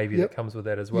behaviour that comes with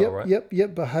that as well, right?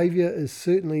 Behaviour is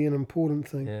certainly an important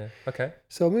thing. Okay.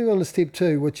 So I'll move on to step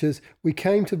 2, which is we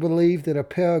came to believe that a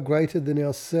power greater than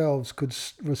ourselves could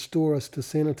restore us to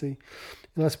sanity.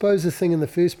 And I suppose the thing in the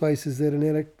first place is that an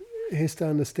addict has to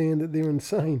understand that they're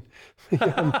insane.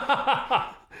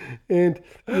 And,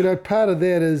 part of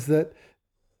that is that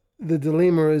the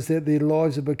dilemma is that their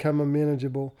lives have become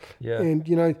unmanageable. And,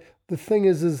 the thing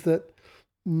is that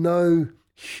no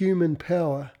human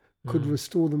power could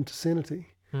restore them to sanity.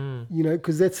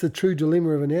 Because that's the true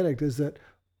dilemma of an addict, is that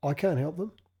I can't help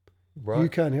them. You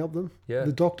can't help them.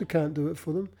 The doctor can't do it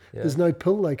for them. There's no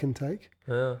pill they can take.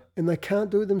 And they can't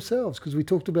do it themselves, because we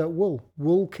talked about will.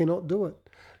 Will cannot do it.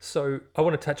 So I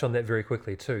want to touch on that very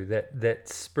quickly too, that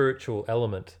spiritual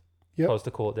element, if I was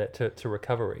to call it that, to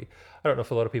recovery. I don't know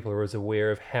if a lot of people are as aware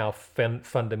of how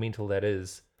fundamental that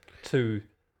is to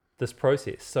this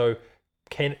process. So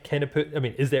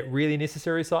is that really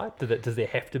necessary, Si? Does there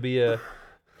have to be a...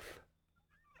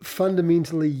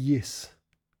 Fundamentally, yes.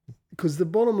 Because the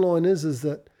bottom line is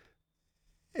that,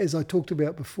 as I talked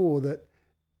about before, that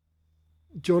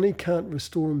Johnny can't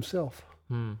restore himself.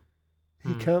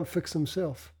 He can't fix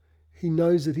himself. He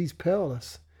knows that he's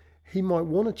powerless. He might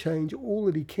want to change all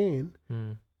that he can,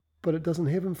 but it doesn't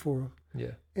happen for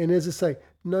him. And as I say,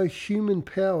 no human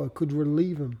power could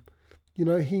relieve him.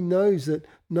 He knows that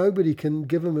nobody can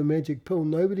give him a magic pill.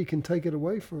 Nobody can take it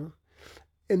away from him.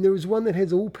 And there is one that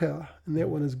has all power, and that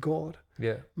one is God.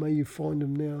 Yeah. May you find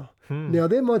him now. Now,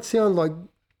 that might sound like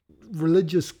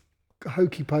religious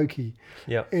hokey pokey.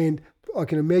 Yeah. And I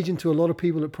can imagine to a lot of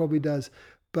people it probably does.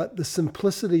 But the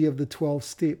simplicity of the 12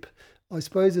 step, I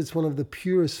suppose it's one of the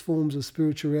purest forms of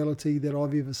spirituality that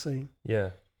I've ever seen. Yeah.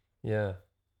 Yeah.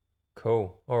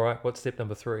 Cool. All right. What's step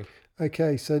number 3?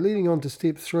 Okay, so leading on to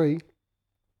step 3,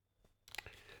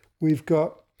 we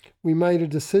made a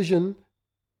decision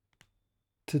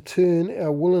to turn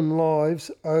our will and lives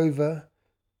over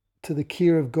to the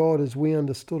care of God as we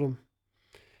understood him.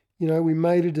 You know, we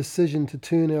made a decision to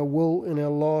turn our will and our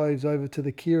lives over to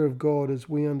the care of God as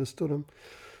we understood him.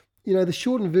 You know, the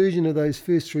shortened version of those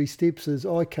first 3 steps is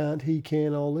I can't, he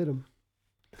can, I'll let him.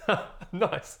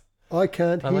 Nice. I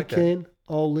can't, he can,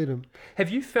 I'll let him. Have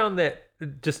you found that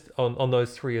just on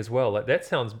those 3 as well? Like that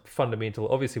sounds fundamental.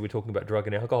 Obviously, we're talking about drug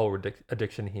and alcohol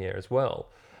addiction here as well.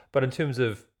 But in terms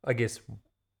of, I guess,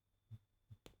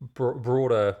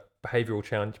 broader behavioral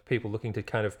challenge, people looking to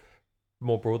kind of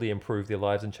more broadly improve their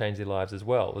lives and change their lives as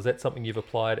well. Is that something you've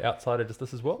applied outside of just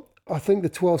this as well? I think the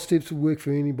 12 steps would work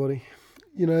for anybody.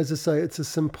 You know, as I say, it's a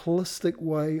simplistic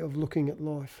way of looking at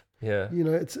life. Yeah. You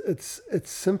know, it's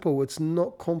simple. It's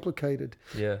not complicated.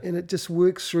 Yeah. And it just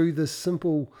works through this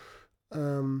simple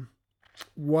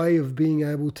way of being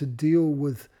able to deal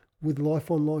with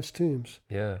life on life's terms.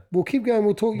 Yeah. We'll keep going.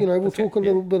 We'll talk. You know, we'll talk a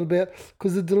little bit about,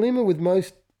 because the dilemma with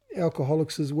most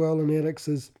alcoholics as well and addicts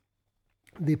is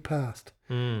their past.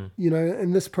 You know,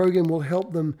 and this program will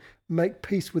help them make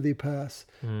peace with their past.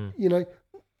 You know.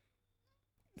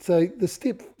 So the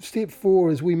step 4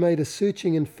 is we made a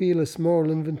searching and fearless moral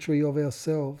inventory of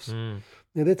ourselves. Now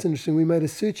that's interesting. We made a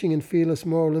searching and fearless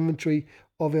moral inventory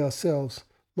of ourselves,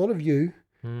 not of you,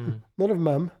 not of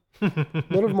mum,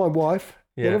 not of my wife,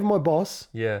 not of my boss,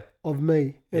 of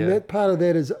me. And that part of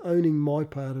that is owning my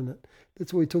part in it.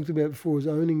 That's what we talked about before, is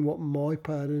owning what my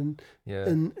part in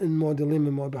my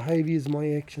dilemma, my behaviours, my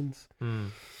actions.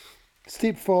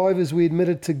 Step 5 is we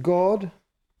admitted to God,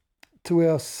 to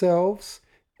ourselves,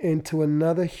 and to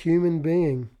another human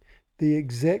being the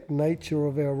exact nature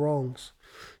of our wrongs.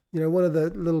 You know, one of the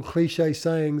little cliche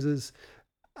sayings is,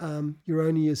 you're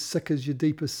only as sick as your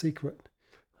deepest secret.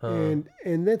 And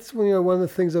that's, you know, one of the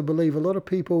things I believe. A lot of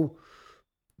people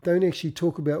don't actually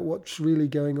talk about what's really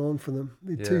going on for them.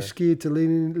 They're too scared to let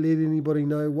anybody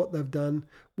know what they've done,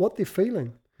 what they're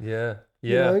feeling. Yeah.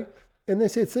 You know? And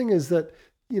that's the thing, is that,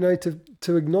 you know,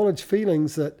 to acknowledge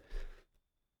feelings that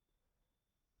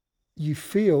you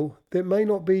feel that may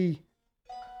not be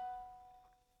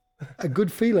a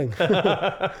good feeling.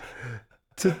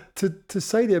 to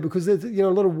say that, because there's, you know,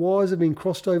 a lot of wires have been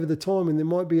crossed over the time, and there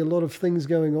might be a lot of things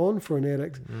going on for an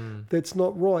addict that's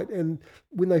not right. And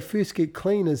when they first get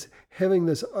clean, is having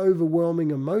this overwhelming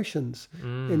emotions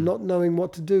and not knowing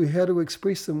what to do, how to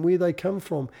express them, where they come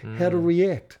from, how to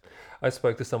react. I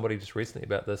spoke to somebody just recently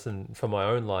about this, and for my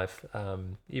own life,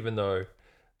 even though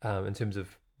in terms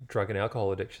of drug and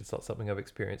alcohol addiction, it's not something I've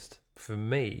experienced for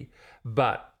me,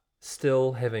 but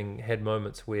still having had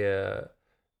moments where,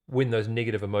 when those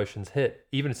negative emotions hit,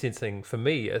 even sensing, for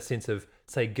me, a sense of,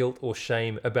 say, guilt or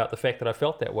shame about the fact that I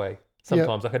felt that way.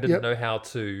 Sometimes, like I didn't know how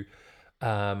to,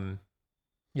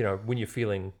 you know, when you're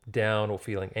feeling down or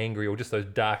feeling angry or just those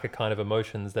darker kind of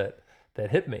emotions that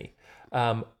hit me,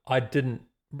 I didn't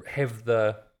have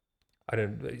I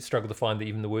don't struggle to find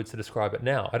even the words to describe it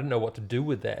now. I didn't know what to do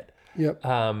with that.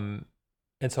 And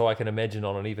so I can imagine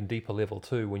on an even deeper level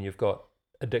too, when you've got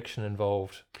addiction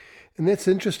involved. And that's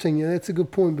interesting. Yeah, that's a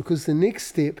good point, because the next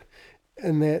step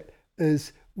in that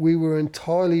is we were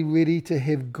entirely ready to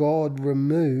have God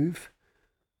remove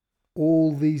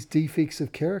all these defects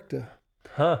of character.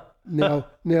 Now,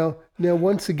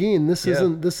 once again, this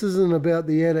isn't about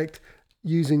the addict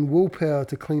using willpower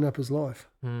to clean up his life,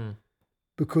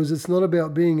 because it's not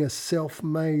about being a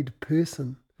self-made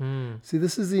person. See,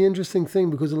 this is the interesting thing,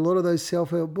 because a lot of those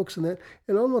self-help books and that,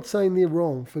 and I'm not saying they're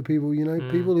wrong for people, you know,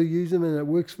 people who use them and it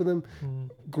works for them,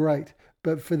 great.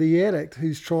 But for the addict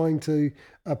who's trying to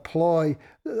apply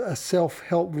a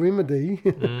self-help remedy,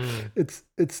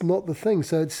 it's not the thing.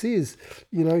 So it says,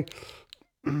 you know,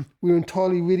 we're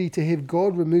entirely ready to have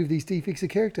God remove these defects of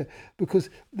character, because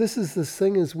this is the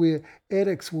thing, is where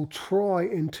addicts will try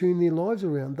and turn their lives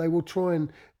around. They will try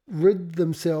and rid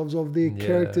themselves of their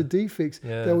character defects.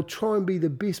 They will try and be the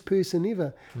best person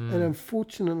ever, and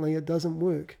unfortunately it doesn't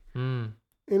work. And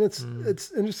it's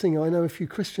interesting. I know a few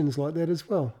Christians like that as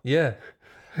well.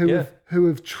 Who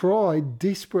have tried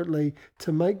desperately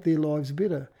to make their lives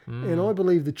better. And I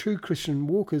believe the true Christian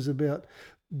walk is about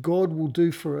God will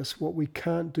do for us what we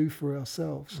can't do for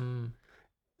ourselves.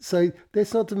 So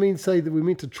that's not to mean say that we're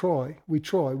meant to try. We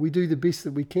try. We do the best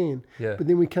that we can. Yeah. But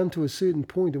then we come to a certain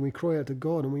point and we cry out to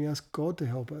God and we ask God to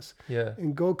help us. Yeah.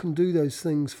 And God can do those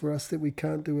things for us that we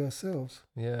can't do ourselves.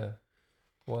 Yeah.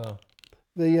 Wow.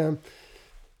 And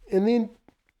then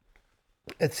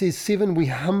it says 7, we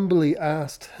humbly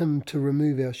asked him to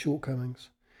remove our shortcomings.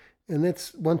 And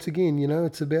that's, once again,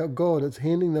 it's about God. It's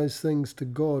handing those things to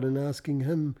God and asking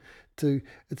him to,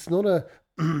 it's not a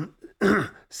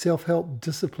self-help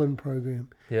discipline program.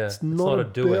 Yeah. It's not a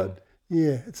doing.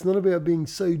 Yeah. It's not about being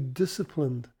so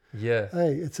disciplined. Yeah.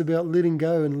 Hey, it's about letting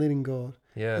go and letting God.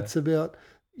 Yeah. It's about,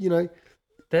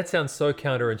 That sounds so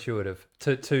counterintuitive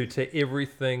to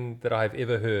everything that I've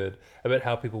ever heard about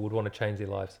how people would want to change their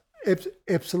lives.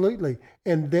 Absolutely.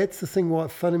 And that's the thing why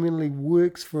it fundamentally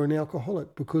works for an alcoholic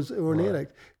or an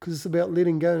addict, because it's about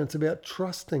letting go and it's about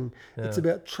trusting. Yeah. It's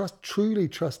about truly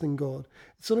trusting God.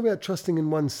 It's not about trusting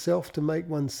in oneself to make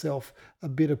oneself a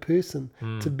better person,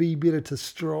 to be better, to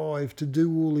strive, to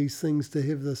do all these things, to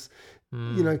have this,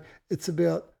 it's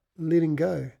about letting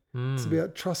go. It's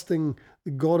about trusting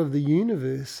the God of the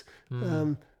universe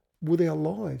with our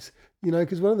lives.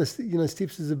 Because one of the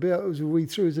steps is about, as we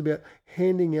read through, is about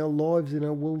handing our lives and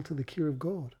our will to the care of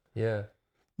God. Yeah.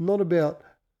 Not about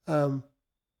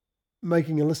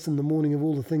making a list in the morning of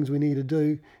all the things we need to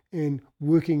do and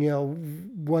working our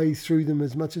way through them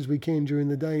as much as we can during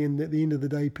the day, and at the end of the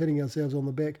day patting ourselves on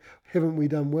the back. Haven't we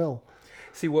done well?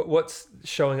 See, what's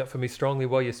showing up for me strongly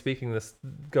while you're speaking this,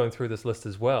 going through this list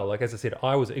as well. Like, as I said,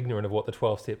 I was ignorant of what the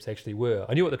 12 steps actually were.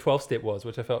 I knew what the 12th step was,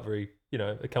 which I felt very,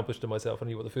 accomplished to myself. I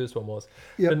knew what the first one was.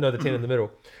 Yep. Didn't know the 10 in the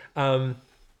middle.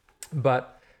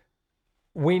 But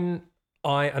when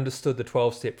I understood the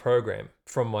 12-step program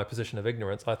from my position of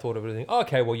ignorance, I thought of everything,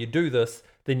 okay, well, you do this,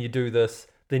 then you do this,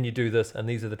 then you do this, and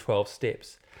these are the 12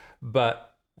 steps.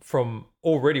 But from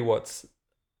already what's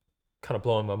kind of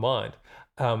blowing my mind,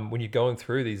 when you're going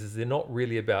through these, is they're not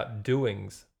really about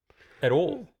doings at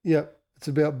all. Yeah, it's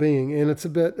about being, and it's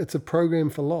a program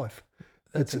for life.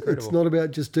 That's incredible. It's not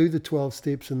about just do the 12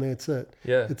 steps and that's it.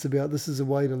 Yeah. It's about, this is a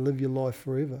way to live your life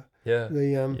forever. Yeah.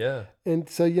 And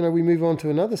so, we move on to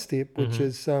another step, which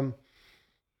is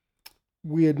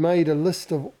we had made a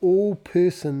list of all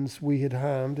persons we had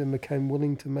harmed and became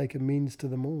willing to make amends to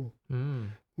them all.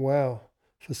 Wow.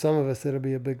 For some of us, that'll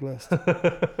be a big list.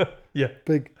 Yeah.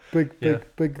 Big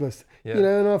list. Yeah.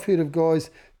 And I've heard of guys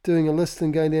doing a list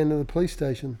and going down to the police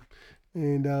station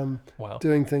and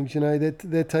doing things,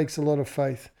 that takes a lot of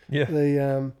faith.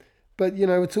 Yeah. But,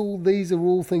 it's all, these are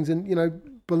all things, and,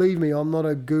 believe me, I'm not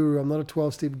a guru. I'm not a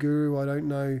 12-step guru. I don't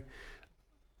know,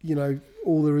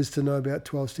 all there is to know about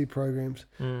 12-step programs.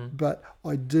 But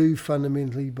I do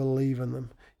fundamentally believe in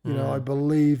them. I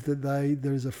believe that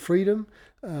there is a freedom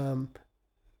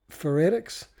for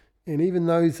addicts and even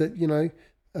those that,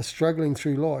 are struggling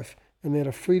through life, and that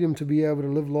a freedom to be able to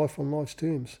live life on life's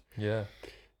terms. Yeah.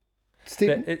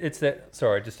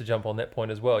 Sorry, just to jump on that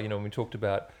point as well, when we talked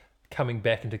about coming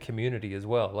back into community as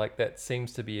well, like that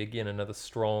seems to be, again, another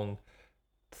strong,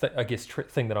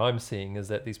 thing that I'm seeing is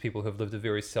that these people have lived a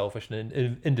very selfish and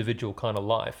individual kind of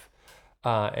life.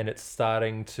 And it's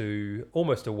starting to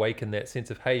almost awaken that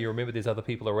sense of, hey, you remember there's other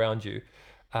people around you.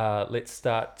 Let's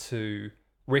start to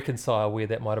reconcile where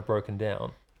that might have broken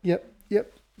down. Yep.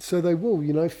 So they will,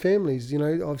 families,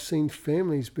 I've seen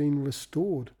families being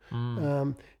restored,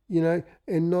 and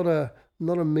not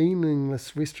a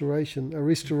meaningless restoration, a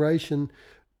restoration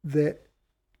that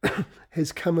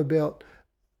has come about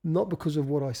not because of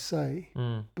what I say,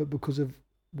 but because of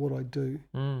what I do,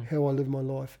 how I live my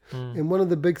life. And one of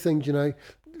the big things,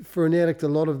 for an addict, a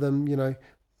lot of them,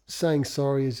 saying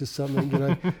sorry is just something,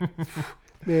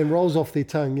 man, rolls off their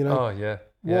tongue, Oh, yeah.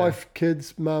 Wife,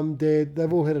 kids, mum, dad,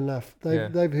 they've all had enough.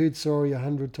 They've heard sorry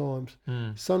 100 times.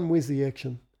 Son, where's the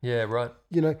action? Yeah, right.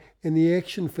 And the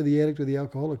action for the addict or the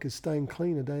alcoholic is staying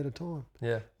clean a day at a time.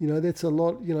 Yeah. That's a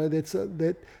lot,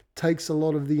 that takes a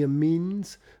lot of the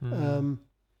amends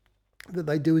that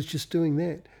they do, is just doing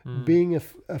that. Being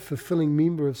a fulfilling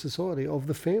member of society, of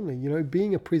the family,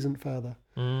 being a present father,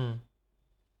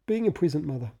 being a present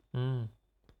mother.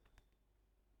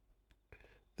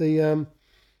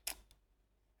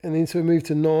 And then so we move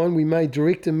to 9. We made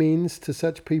direct amends to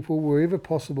such people wherever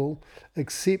possible,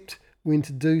 except when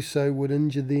to do so would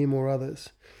injure them or others.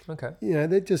 Okay.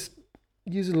 That just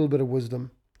use a little bit of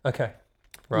wisdom. Okay.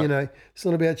 Right. It's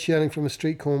not about shouting from a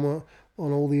street corner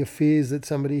on all the affairs that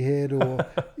somebody had, or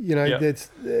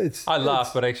it's. I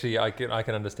laugh, but actually, I can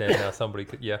understand how somebody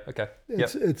could. Yeah. Okay.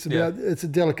 It's a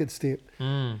delicate step.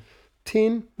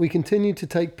 10. We continued to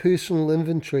take personal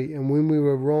inventory, and when we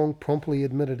were wrong, promptly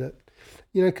admitted it.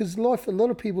 Because life, a lot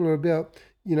of people are about,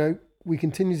 we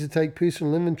continue to take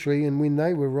personal inventory, and when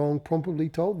they were wrong, promptly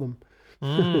told them.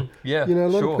 Yeah, You know, a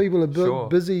lot sure, of people are sure.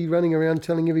 busy running around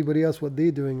telling everybody else what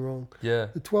they're doing wrong. Yeah,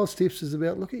 The 12 steps is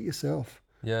about look at yourself.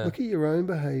 yeah. Look at your own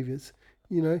behaviours.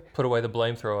 You know, Put away the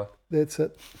blame thrower. that's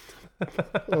it.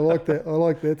 I like that. I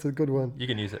like that. It's a good one. You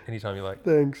can use it anytime you like.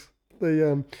 Thanks.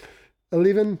 The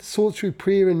 11, sought through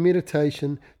prayer and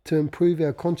meditation to improve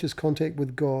our conscious contact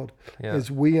with God Yeah. as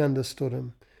we understood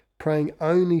Him, praying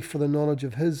only for the knowledge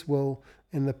of His will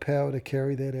and the power to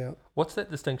carry that out. What's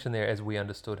that distinction there, as we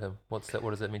understood Him? What's that?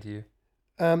 What does that mean to you?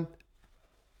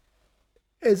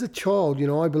 As a child, you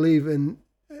know, I believe in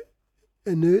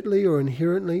inertly or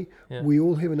inherently, Yeah. we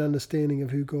all have an understanding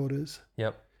of who God is.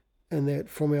 Yep. And that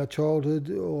from our childhood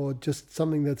or just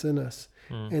something that's in us.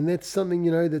 And that's something,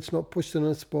 you know, that's not pushed on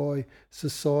us by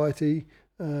society.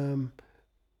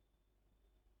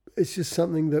 It's just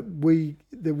something that we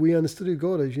understood who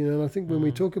God is, you know. And I think when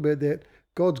we talk about that,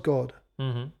 God's God,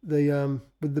 with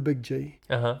the big G.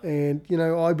 Uh-huh. And, you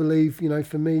know, I believe, you know,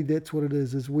 for me, that's what it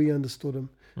is we understood Him.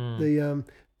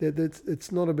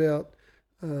 It's not about...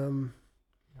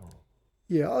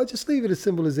 Yeah, I'll just leave it as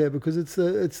simple as that because it's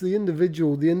the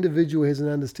individual. The individual has an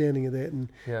understanding of that, and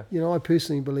you know, I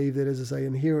personally believe that, as I say,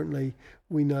 inherently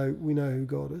we know who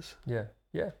God is. Yeah.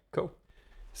 Yeah. Cool.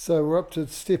 So we're up to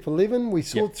step 11. We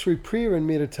sought through prayer and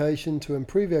meditation to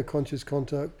improve our conscious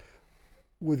contact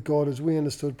with God as we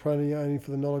understood, praying only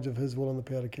for the knowledge of His will and the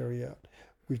power to carry out.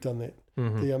 We've done that.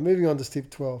 Moving on to step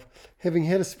 12. Having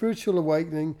had a spiritual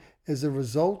awakening as a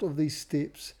result of these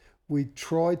steps, we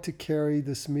tried to carry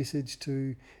this message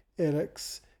to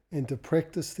addicts and to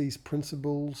practice these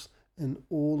principles in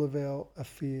all of our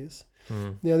affairs.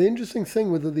 Now, the interesting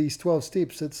thing with these 12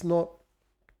 steps, it's not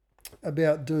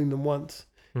about doing them once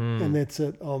and that's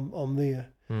it, I'm there.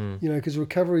 You know, because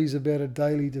recovery is about a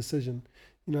daily decision.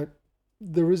 You know,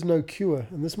 there is no cure,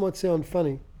 and this might sound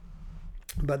funny,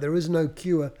 but there is no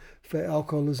cure for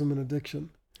alcoholism and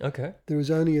addiction. Okay. There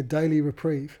is only a daily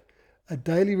reprieve. A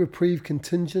daily reprieve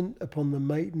contingent upon the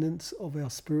maintenance of our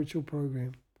spiritual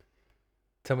program.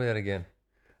 Tell me that again.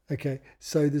 Okay,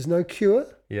 so there's no cure,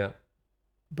 Yeah.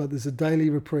 but there's a daily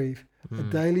reprieve. A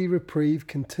daily reprieve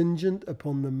contingent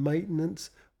upon the maintenance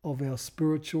of our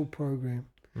spiritual program.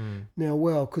 Now,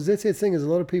 well, because that's the thing is a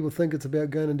lot of people think it's about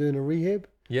going and doing a rehab,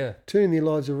 Yeah. turning their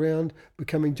lives around,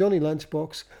 becoming Johnny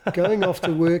Lunchbox, going off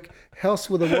to work, house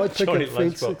with a white Johnny picket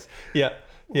fence. Lunchbox. Yeah.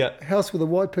 Yeah. House with a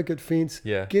white picket fence,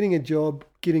 Yeah. getting a job,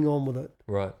 getting on with it.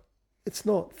 Right. It's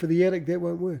not. For the addict, that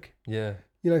won't work. Yeah.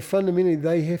 You know, fundamentally,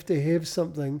 they have to have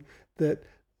something that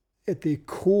at their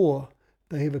core,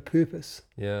 they have a purpose.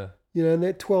 Yeah. You know, and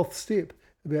that 12th step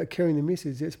about carrying the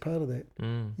message, that's part of that.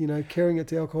 You know, carrying it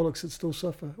to alcoholics that still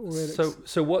suffer or addicts.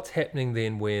 So what's happening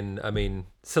then when, I mean,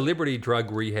 celebrity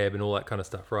drug rehab and all that kind of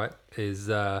stuff, right? Is,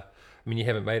 I mean, you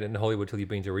haven't made it in Hollywood till you've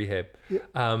been to rehab.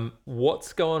 Yep.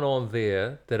 What's going on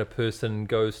there that a person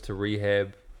goes to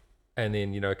rehab and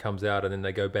then, you know, comes out and then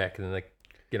they go back and then they,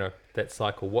 you know, that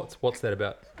cycle? What's that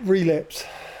about? Relapse.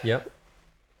 Yep.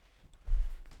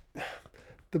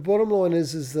 The bottom line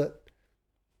is that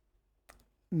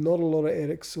not a lot of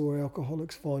addicts or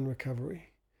alcoholics find recovery.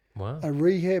 Wow. A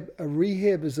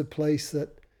rehab is a place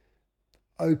that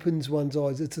opens one's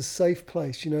eyes. It's a safe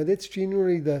place. You know, that's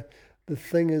generally the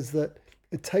thing is that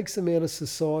it takes them out of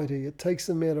society. It takes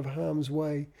them out of harm's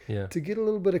way to get a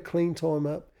little bit of clean time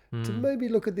up, to maybe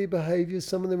look at their behaviours.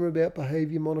 Some of them are about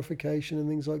behaviour modification and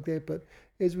things like that. But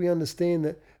as we understand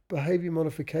that behaviour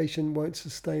modification won't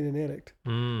sustain an addict.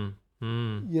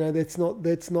 You know, that's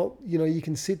not, you know, you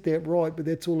can set that right, but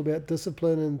that's all about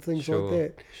discipline and things like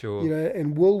that. Sure. You know,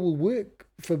 and will work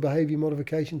for behaviour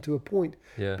modification to a point.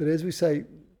 Yeah. But as we say,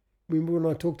 remember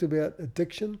when I talked about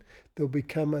addiction, there'll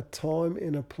become a time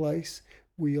and a place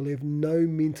where you'll have no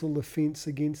mental defence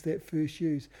against that first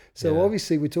use. So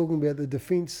obviously we're talking about the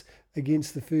defence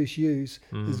against the first use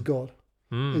is God,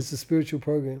 is the spiritual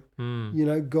program. You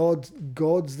know,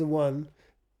 God's the one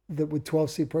that with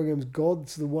 12-step programs,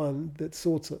 God's the one that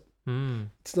sorts it.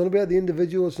 It's not about the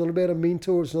individual. It's not about a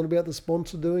mentor. It's not about the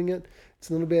sponsor doing it.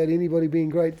 It's not about anybody being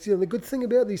great. You know, the good thing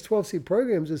about these 12-step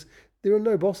programs is there are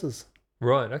no bosses.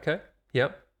 Right. Okay.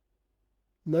 Yep.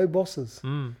 No bosses.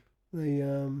 They,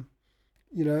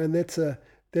 you know, and that's an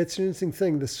interesting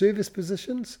thing. The service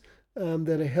positions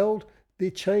that are held, they're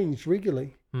changed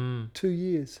regularly. 2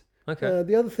 years. Okay.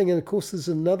 The other thing, and of course, there's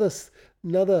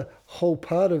another whole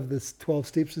part of this 12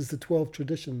 steps is the 12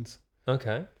 traditions.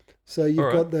 Okay. So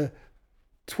you've got the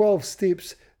 12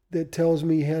 steps that tells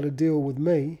me how to deal with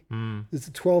me. There's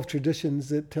the 12 traditions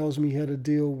that tells me how to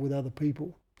deal with other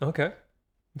people. Okay.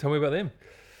 Tell me about them.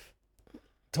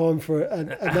 time for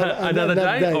another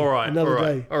day? All right. Another all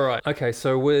right, day. All right. Okay,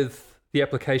 so with the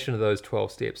application of those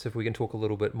 12 steps, if we can talk a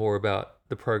little bit more about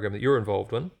the program that you're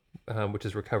involved in, which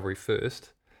is Recovery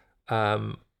First,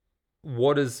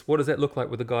 what does that look like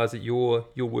with the guys that you're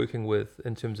working with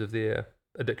in terms of their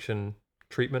addiction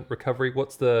treatment recovery?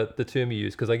 What's the term you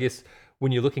use? Because I guess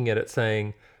when you're looking at it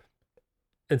saying,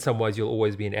 in some ways you'll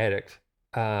always be an addict,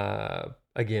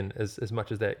 again, as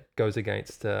much as that goes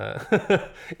against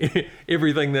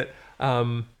everything that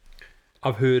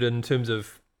I've heard in terms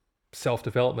of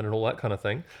self-development and all that kind of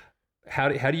thing, how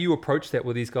do you approach that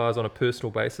with these guys on a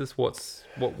personal basis?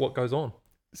 What goes on?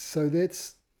 So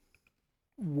that's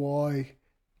why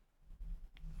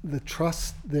the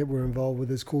trust that we're involved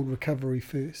with is called Recovery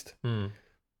First.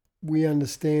 We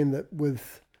understand that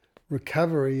with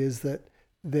recovery is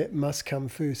that must come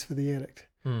first for the addict.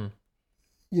 You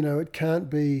know, it can't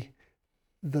be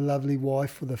the lovely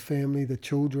wife or the family, the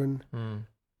children,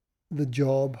 the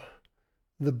job,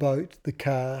 the boat, the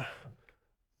car.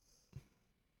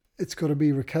 It's got to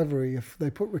be recovery. If they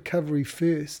put recovery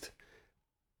first,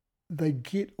 they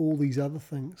get all these other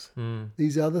things.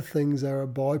 These other things are a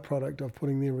byproduct of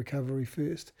putting their recovery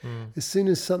first. As soon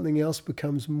as something else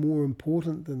becomes more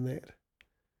important than that,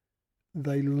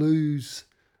 they lose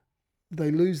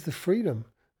the freedom,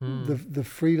 the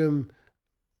freedom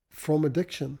from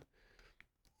addiction.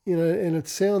 You know, and it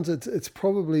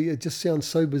just sounds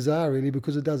so bizarre really,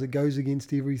 because it goes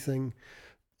against everything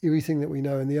that we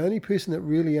know. And the only person that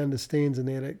really understands an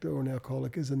addict or an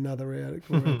alcoholic is another addict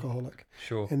or alcoholic.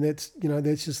 Sure. And that's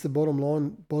just the bottom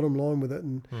line with it.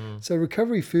 And so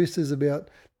Recovery First is about,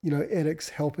 addicts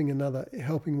helping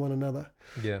one another.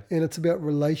 Yeah. And it's about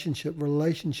relationship.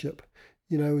 Relationship,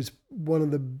 is one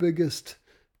of the biggest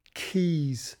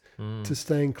keys to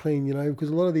staying clean, because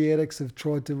a lot of the addicts have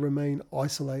tried to remain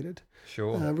isolated.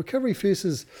 Sure. Recovery First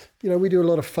is, we do a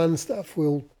lot of fun stuff.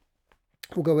 We'll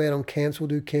go out on camps, we'll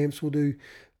do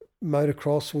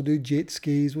motocross, we'll do jet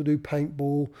skis, we'll do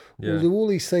paintball, we'll do all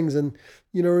these things. And,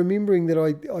 remembering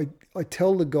that I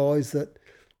tell the guys that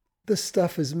this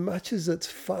stuff, as much as it's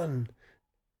fun,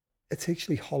 it's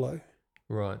actually hollow.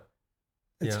 Right.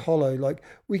 It's hollow. Like,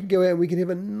 we can go out and we can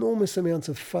have enormous amounts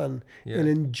of fun and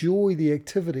enjoy the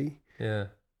activity. Yeah.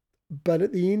 But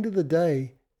at the end of the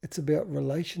day, it's about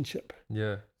relationship.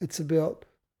 Yeah. It's about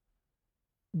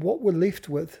what we're left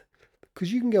with.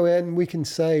 Because you can go out and we can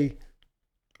say,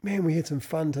 man, we had some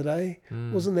fun today.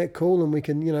 Wasn't that cool? And we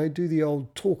can, do the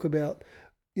old talk about,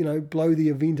 blow the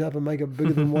event up and make it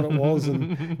bigger than what it was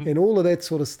and all of that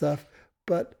sort of stuff.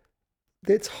 But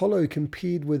that's hollow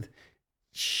compared with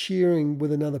sharing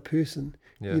with another person.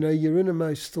 Yeah. Your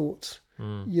innermost thoughts,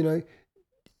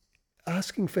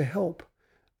 asking for help,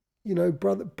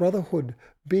 brotherhood,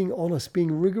 being honest,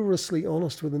 being rigorously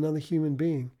honest with another human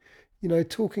being.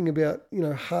 Talking about,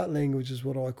 heart language is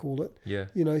what I call it. Yeah.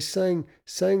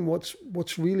 Saying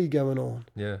what's really going on.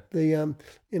 Yeah. And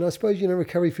I suppose,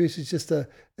 Recovery First is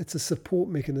it's a support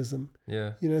mechanism.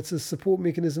 Yeah. It's a support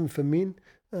mechanism for men.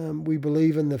 We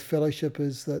believe in the fellowship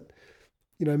is that,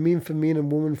 men for men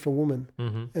and women for women.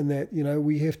 And that,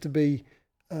 we have to be,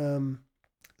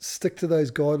 stick to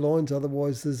those guidelines.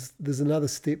 Otherwise, there's another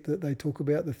step that they talk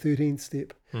about, the 13th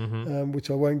step, which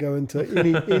I won't go into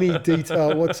any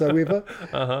detail whatsoever,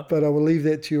 but I will leave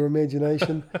that to your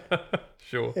imagination.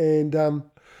 Sure. And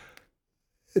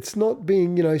it's not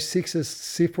being, sexist,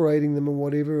 separating them or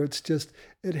whatever. It's just,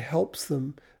 it helps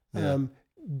them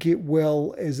get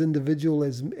well as individual,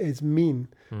 as men,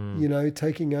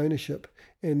 taking ownership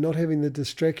and not having the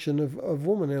distraction of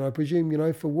women. And I presume,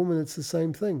 for women, it's the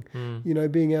same thing,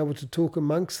 being able to talk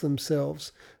amongst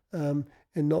themselves and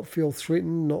not feel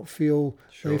threatened, not feel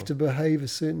they have to behave a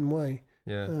certain way.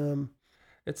 Yeah.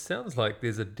 It sounds like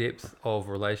there's a depth of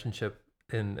relationship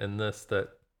in this that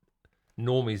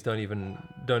normies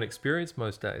don't experience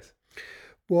most days.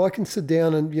 Well, I can sit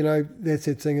down and, that's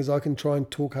that thing is I can try and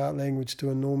talk heart language to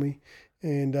a normie.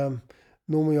 And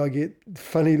normally I get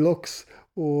funny looks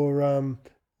or,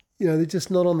 they're just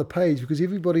not on the page because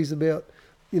everybody's about,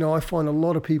 I find a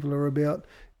lot of people are about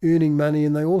earning money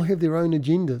and they all have their own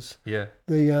agendas. Yeah.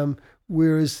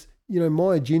 Whereas,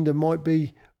 my agenda might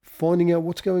be finding out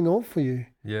what's going on for you.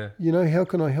 Yeah. How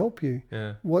can I help you?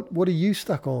 Yeah. What are you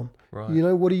stuck on? Right.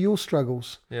 What are your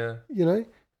struggles? Yeah.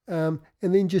 And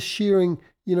then just sharing,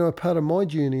 a part of my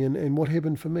journey and what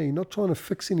happened for me, not trying to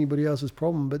fix anybody else's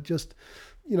problem, but just,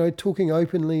 talking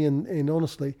openly and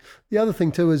honestly. The other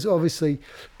thing too is obviously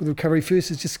with Recovery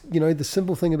First is just, the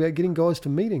simple thing about getting guys to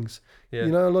meetings. Yeah.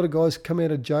 A lot of guys come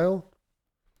out of jail,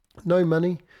 no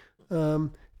money,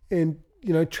 and,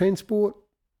 transport,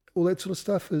 all that sort of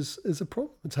stuff is a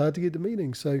problem. It's hard to get to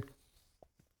meetings. So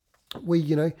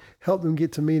we, help them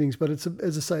get to meetings. But it's,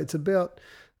 as I say, it's about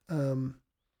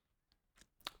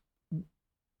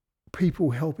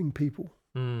people helping people.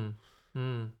 Mm.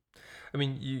 I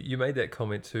mean, you made that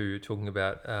comment too, talking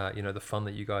about the fun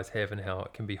that you guys have and how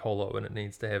it can be hollow and it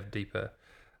needs to have deeper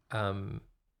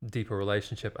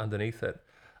relationship underneath it.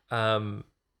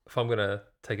 If I'm going to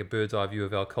take a bird's eye view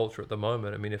of our culture at the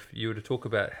moment, I mean, if you were to talk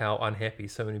about how unhappy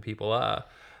so many people are,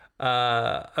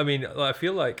 I mean, I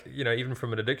feel like, even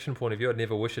from an addiction point of view, I'd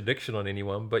never wish addiction on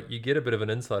anyone, but you get a bit of an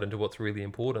insight into what's really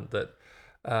important, that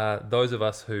those of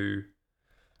us who,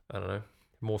 I don't know,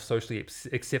 more socially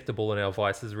acceptable in our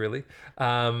vices, really,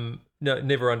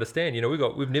 never understand.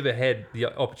 We've never had the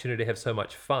opportunity to have so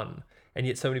much fun, and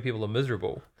yet so many people are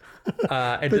miserable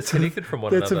and disconnected from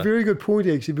one another. That's a very good point,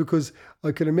 actually, because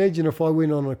I can imagine if I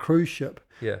went on a cruise ship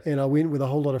and I went with a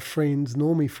whole lot of friends,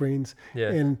 normie friends,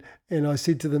 and I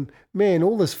said to them, man,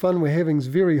 all this fun we're having is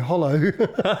very hollow.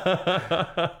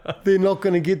 They're not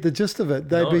going to get the gist of it.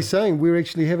 They'd be saying, we're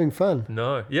actually having fun.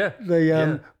 No, yeah.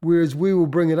 Whereas we will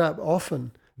bring it up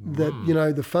often,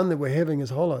 that, the fun that we're having is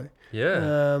hollow.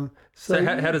 Yeah. So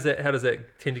how does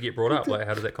that tend to get brought up? Like,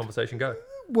 how does that conversation go?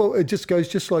 Well, it just goes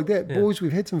just like that. Boys,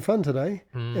 we've had some fun today,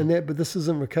 but this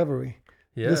isn't recovery.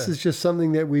 Yeah. This is just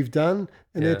something that we've done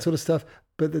and that sort of stuff,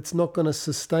 but it's not going to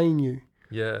sustain you.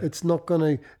 Yeah. It's not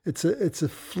going to, it's a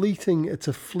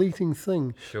fleeting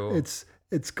thing. Sure.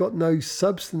 It's got no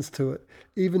substance to it,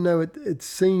 even though it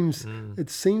seems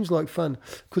like fun.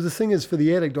 Because the thing is, for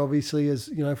the addict, obviously, is,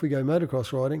 if we go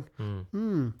motocross riding,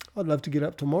 I'd love to get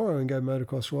up tomorrow and go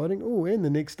motocross riding. Oh, and the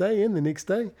next day,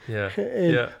 Yeah.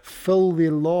 and fill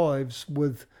their lives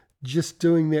with just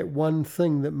doing that one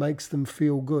thing that makes them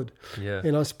feel good. Yeah.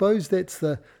 And I suppose that's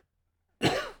the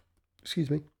excuse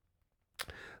me.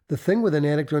 The thing with an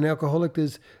addict or an alcoholic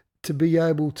is to be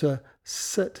able to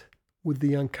sit with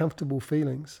the uncomfortable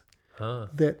feelings.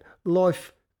 That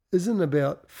life isn't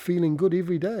about feeling good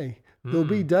every day. There'll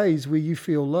be days where you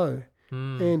feel low.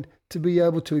 And to be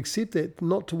able to accept that,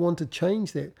 not to want to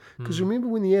change that. Because remember,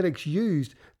 when the addicts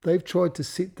used, they've tried to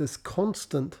set this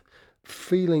constant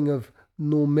feeling of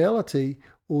normality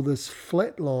or this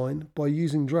flat line by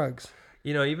using drugs.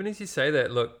 Even as you say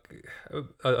that, look,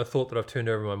 a thought that I've turned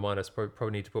over in my mind, I probably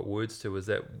need to put words to, is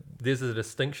that there's a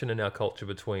distinction in our culture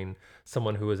between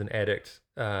someone who is an addict,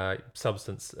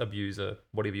 substance abuser,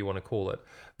 whatever you want to call it,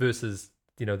 versus,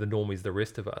 the normies, the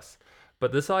rest of us.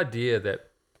 But this idea that,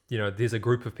 there's a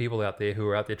group of people out there who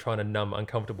are out there trying to numb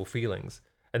uncomfortable feelings,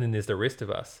 and then there's the rest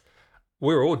of us.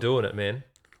 We're all doing it, man.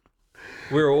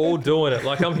 We're all doing it.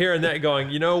 Like, I'm hearing that going,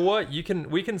 you know what?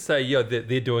 We can say,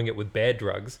 they're doing it with bad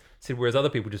drugs. Whereas other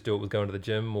people just do it with going to the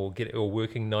gym or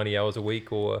working 90 hours a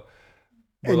week or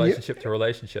relationship to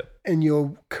relationship. And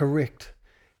you're correct.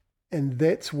 And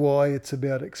that's why it's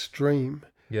about extreme.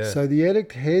 Yeah. So the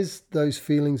addict has those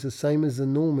feelings the same as the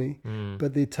normie,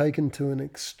 but they're taken to an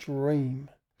extreme.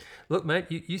 Look, mate,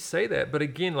 you say that, but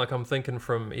again, like, I'm thinking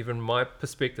from even my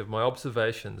perspective, my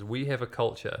observations, we have a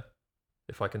culture,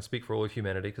 if I can speak for all of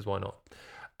humanity, because why not,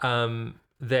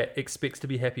 that expects to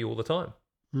be happy all the time.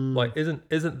 Like, isn't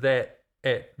that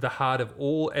at the heart of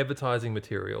all advertising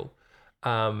material?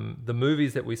 The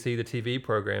movies that we see, the TV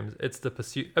programs, it's the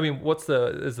pursuit. I mean, not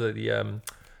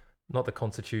the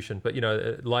Constitution, but,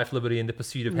 life, liberty, and the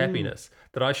pursuit of happiness,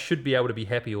 that I should be able to be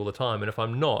happy all the time. And if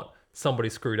I'm not, somebody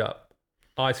screwed up.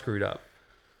 I screwed up.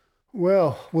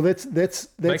 Well, that's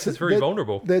makes us very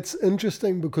vulnerable. That's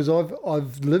interesting, because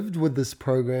I've lived with this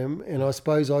program, and I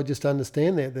suppose I just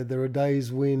understand that there are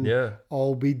days when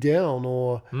I'll be down,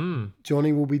 or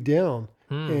Johnny will be down,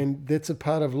 and that's a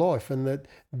part of life, and that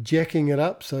jacking it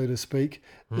up, so to speak,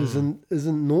 isn't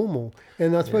normal.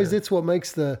 And I suppose that's what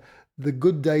makes the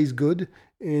good days good,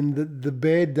 and the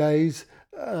bad days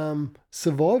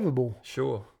survivable.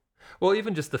 Sure. Well,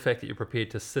 even just the fact that you're prepared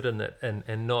to sit in it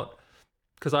and not.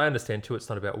 Because I understand too, it's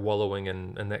not about wallowing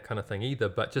and that kind of thing either,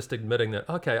 but just admitting that,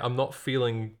 okay, I'm not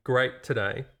feeling great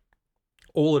today.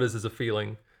 All it is a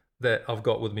feeling that I've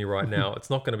got with me right now.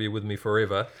 It's not going to be with me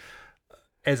forever.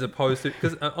 As opposed to,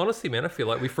 because honestly, man, I feel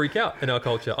like we freak out in our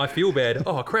culture. I feel bad.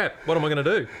 Oh, crap. What am I going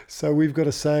to do? So we've got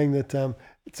a saying that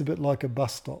it's a bit like a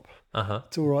bus stop.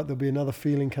 It's all right. There'll be another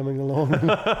feeling coming along in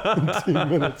 2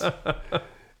 minutes.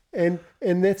 And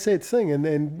that's that thing.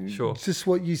 And sure. Just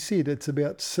what you said, it's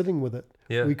about sitting with it.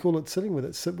 Yeah. We call it sitting with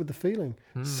it. Sit with the feeling.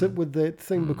 Sit with that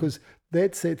thing, because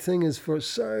that thing is for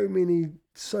so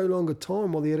long a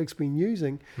time while the addict's been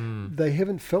using, they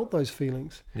haven't felt those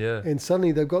feelings. Yeah. And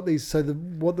suddenly they've got these, so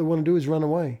what they want to do is run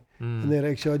away. And that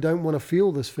actually, I don't want to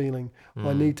feel this feeling.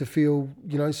 I need to feel,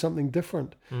 something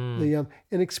different. And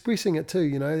expressing it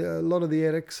too, a lot of the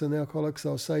addicts and alcoholics,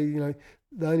 they'll say,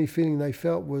 the only feeling they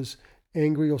felt was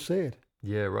angry or sad.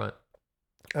 Yeah, right.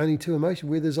 Only two emotions,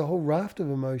 where there's a whole raft of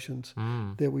emotions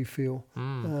that we feel.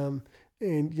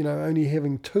 And, you know, only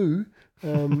having two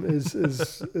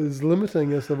is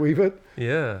limiting us a wee bit.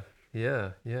 Yeah.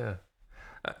 You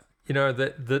know,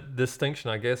 the distinction,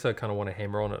 I guess I kind of want to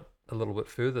hammer on it a little bit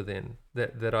further then.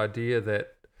 That idea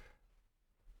that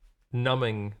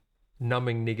numbing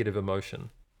negative emotion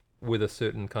with a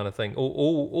certain kind of thing.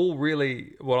 All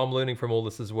really, what I'm learning from all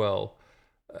this as well,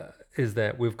 is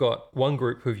that we've got one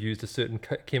group who've used a certain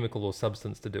chemical or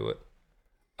substance to do it.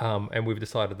 And we've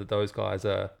decided that those guys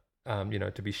are, you know,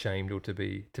 to be shamed or to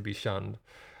be shunned.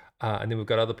 And then we've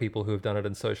got other people who have done it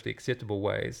in socially acceptable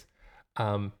ways.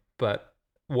 But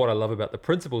what I love about the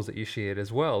principles that you shared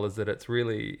as well is that it's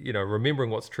really, you know, remembering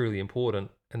what's truly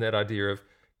important, and that idea of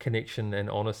connection and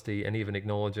honesty, and even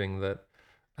acknowledging that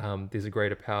there's a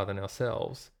greater power than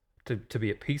ourselves to be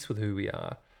at peace with who we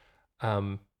are.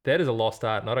 That is a lost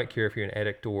art, and I don't care if you're an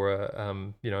addict or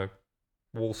a you know,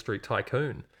 Wall Street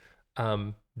tycoon.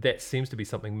 That seems to be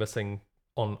something missing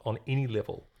on any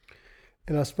level.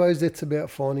 And I suppose that's about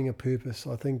finding a purpose.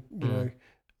 I think, you know,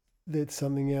 that's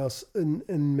something else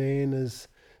in man, is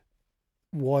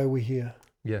why we're here.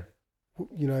 Yeah.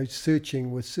 You know,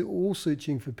 searching. We're all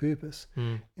searching for purpose.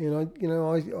 And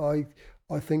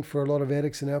I think for a lot of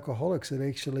addicts and alcoholics, it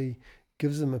actually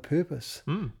gives them a purpose.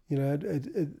 You know,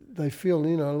 they feel,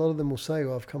 you know, a lot of them will say,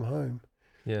 "Oh, I've come home."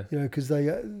 Yeah. You know, because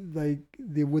they're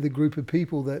with a group of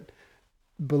people that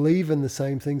believe in the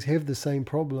same things, have the same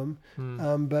problem,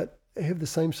 but have the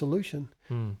same solution.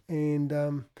 And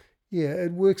yeah,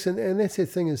 it works. And that's the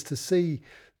thing, is to see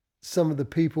some of the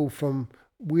people from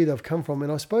where they've come from.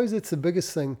 And I suppose that's the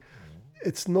biggest thing.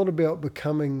 It's not about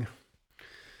becoming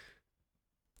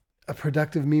a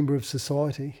productive member of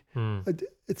society.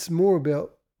 It's more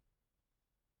about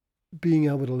being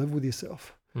able to live with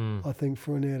yourself. I think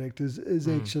for an addict is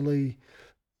actually,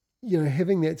 you know,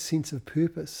 having that sense of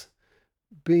purpose.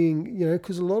 Being, you know,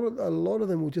 because a lot of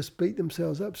them will just beat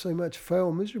themselves up so much,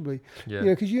 fail miserably. Yeah. You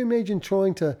know, because you imagine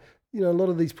trying to, you know, a lot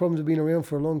of these problems have been around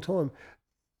for a long time.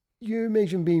 You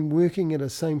imagine working at a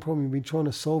same problem, you've been trying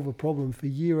to solve a problem for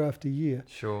year after year.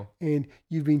 Sure. And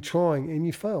you've been trying and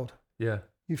you failed. Yeah.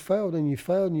 You failed and you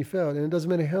failed and you failed. And it doesn't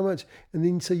matter how much. And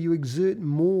then so you exert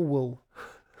more will.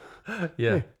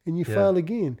 Yeah. And you fail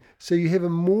again. So you have a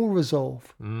more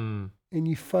resolve. Mm. And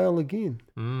you fail again.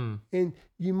 Mm. And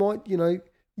you might, you know,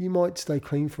 you might stay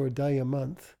clean for a day, a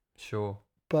month. Sure.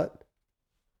 But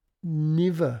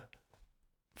never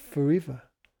forever.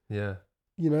 Yeah.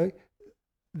 You know,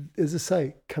 as I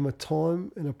say, come a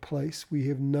time and a place we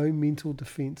have no mental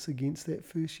defense against that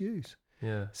first use.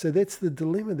 Yeah. So that's the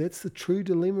dilemma. That's the true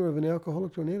dilemma of an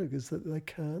alcoholic or an addict, is that they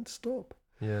can't stop.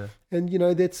 Yeah. And, you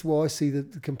know, that's why I see the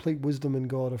complete wisdom in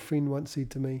God. A friend once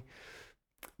said to me,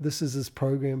 this is his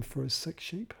program for his sick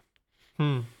sheep.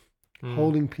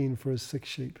 Holding pen for his sick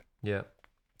sheep. Yeah.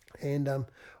 And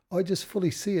I just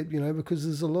fully see it, you know, because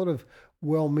there's a lot of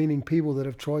well-meaning people that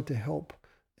have tried to help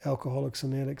alcoholics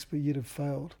and addicts, but yet have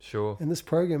failed. Sure. And this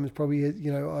program is probably,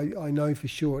 you know, I know for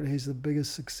sure it has the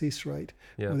biggest success rate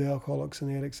with alcoholics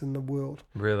and addicts in the world.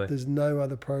 Really? There's no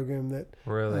other program that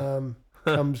really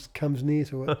comes near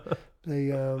to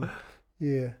it.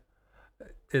 Yeah.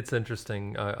 It's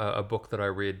interesting. A book that I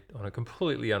read on a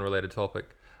completely unrelated topic.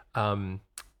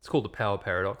 It's called The Power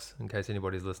Paradox, in case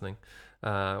anybody's listening,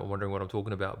 wondering what I'm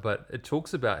talking about. But it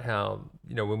talks about how,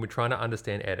 you know, when we're trying to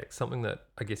understand addicts, something that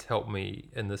I guess helped me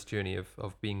in this journey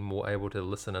of being more able to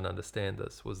listen and understand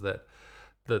this was that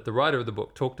the writer of the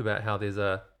book talked about how there's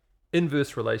a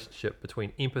inverse relationship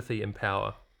between empathy and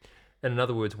power. And in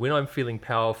other words, when I'm feeling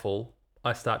powerful,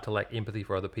 I start to lack empathy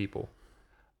for other people.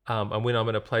 And when I'm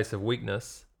in a place of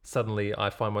weakness, suddenly I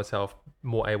find myself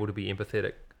more able to be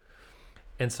empathetic.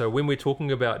 And so when we're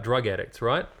talking about drug addicts,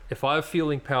 right? If I'm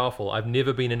feeling powerful, I've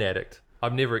never been an addict.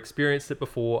 I've never experienced it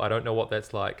before. I don't know what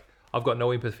that's like. I've got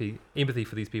no empathy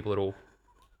for these people at all.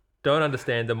 Don't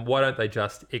understand them. Why don't they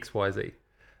just X, Y, Z?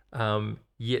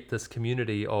 Yet this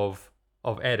community of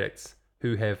addicts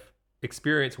who have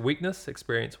experienced weakness,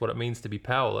 experienced what it means to be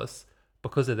powerless,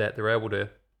 because of that, they're able to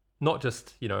not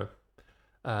just, you know,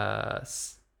 not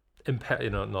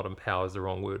empower is the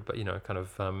wrong word, but, you know, kind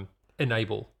of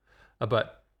enable,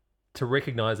 but to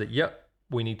recognize that, yep,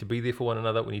 we need to be there for one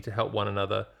another. We need to help one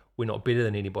another. We're not better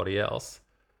than anybody else.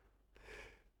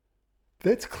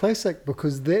 That's classic,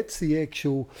 because that's the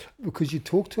actual, because you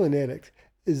talk to an addict,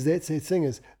 that's the thing,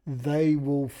 is they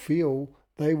will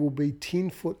be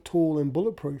 10 foot tall and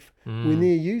bulletproof when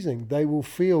they're using. They will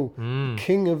feel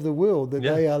king of the world, that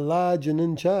they are large and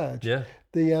in charge. Yeah.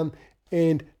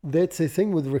 And that's the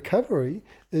thing with recovery,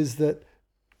 is that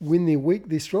when they're weak,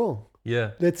 they're strong.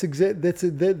 Yeah. That's exactly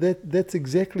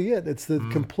it. It's the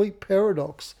complete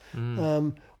paradox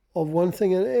of one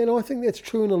thing, and I think that's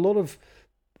true in a lot of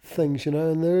things,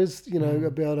 And there is,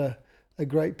 about a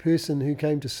great person who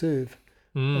came to serve,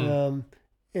 and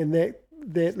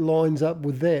that lines up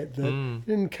with that.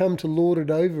 He didn't come to lord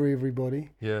it over everybody.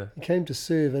 Yeah. He came to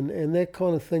serve, and that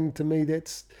kind of thing, to me,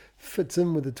 fits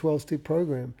in with the 12-step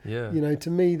program. Yeah. To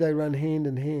me, they run hand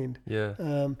in hand. Yeah.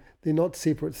 They're not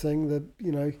separate things.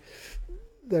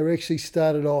 They were actually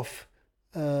started off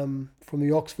from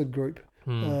the Oxford group.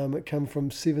 It came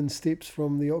from 7 steps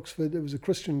from the Oxford. It was a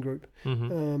Christian group,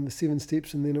 the 7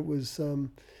 steps, and then it was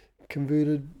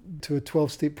converted to a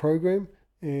 12-step program,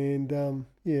 and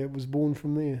it was born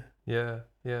from there. Yeah.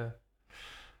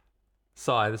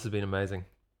 Si, this has been amazing.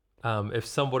 If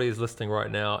somebody is listening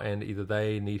right now and either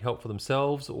they need help for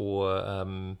themselves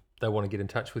or they want to get in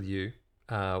touch with you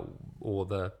or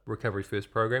the Recovery First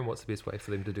program, what's the best way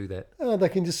for them to do that? They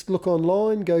can just look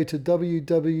online, go to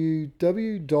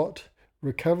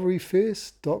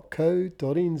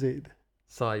www.recoveryfirst.co.nz.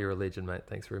 Si, you're a legend, mate.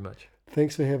 Thanks very much.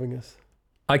 Thanks for having us.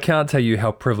 I can't tell you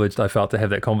how privileged I felt to have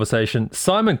that conversation.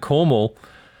 Simon Cornwall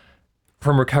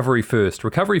from Recovery First,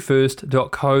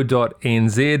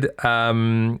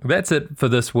 recoveryfirst.co.nz. That's it for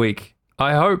this week.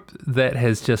 I hope that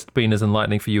has just been as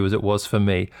enlightening for you as it was for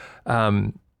me. I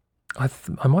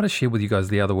might have shared with you guys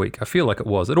the other week. I feel like it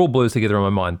was. It all blows together in my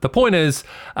mind. The point is,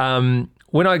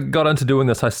 when I got into doing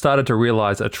this, I started to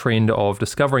realize a trend of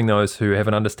discovering those who have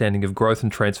an understanding of growth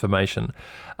and transformation.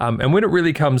 And when it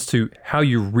really comes to how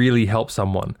you really help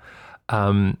someone,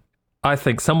 I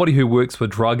think somebody who works with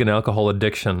drug and alcohol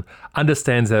addiction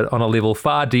understands that on a level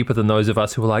far deeper than those of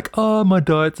us who are like, oh, my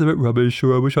diet's a bit rubbish,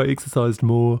 or I wish I exercised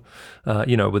more,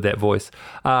 with that voice.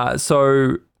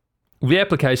 So the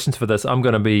applications for this, I'm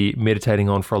going to be meditating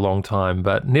on for a long time,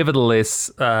 but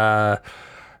nevertheless,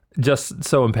 just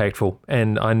so impactful.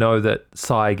 And I know that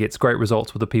Si gets great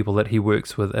results with the people that he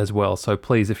works with as well. So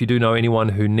please, if you do know anyone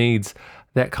who needs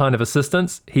that kind of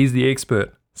assistance, he's the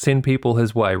expert. Send people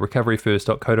his way,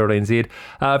 recoveryfirst.co.nz.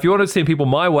 If you want to send people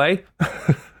my way,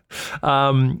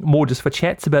 more just for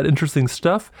chats about interesting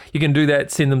stuff, you can do that.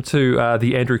 Send them to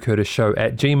the Andrew Curtis Show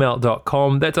at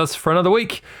gmail.com. That's us for another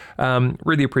week.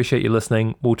 Really appreciate you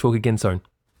listening. We'll talk again soon.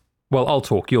 Well, I'll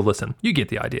talk. You'll listen. You get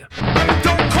the idea.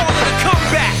 Don't call it a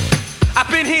comeback. I've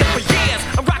been here for years.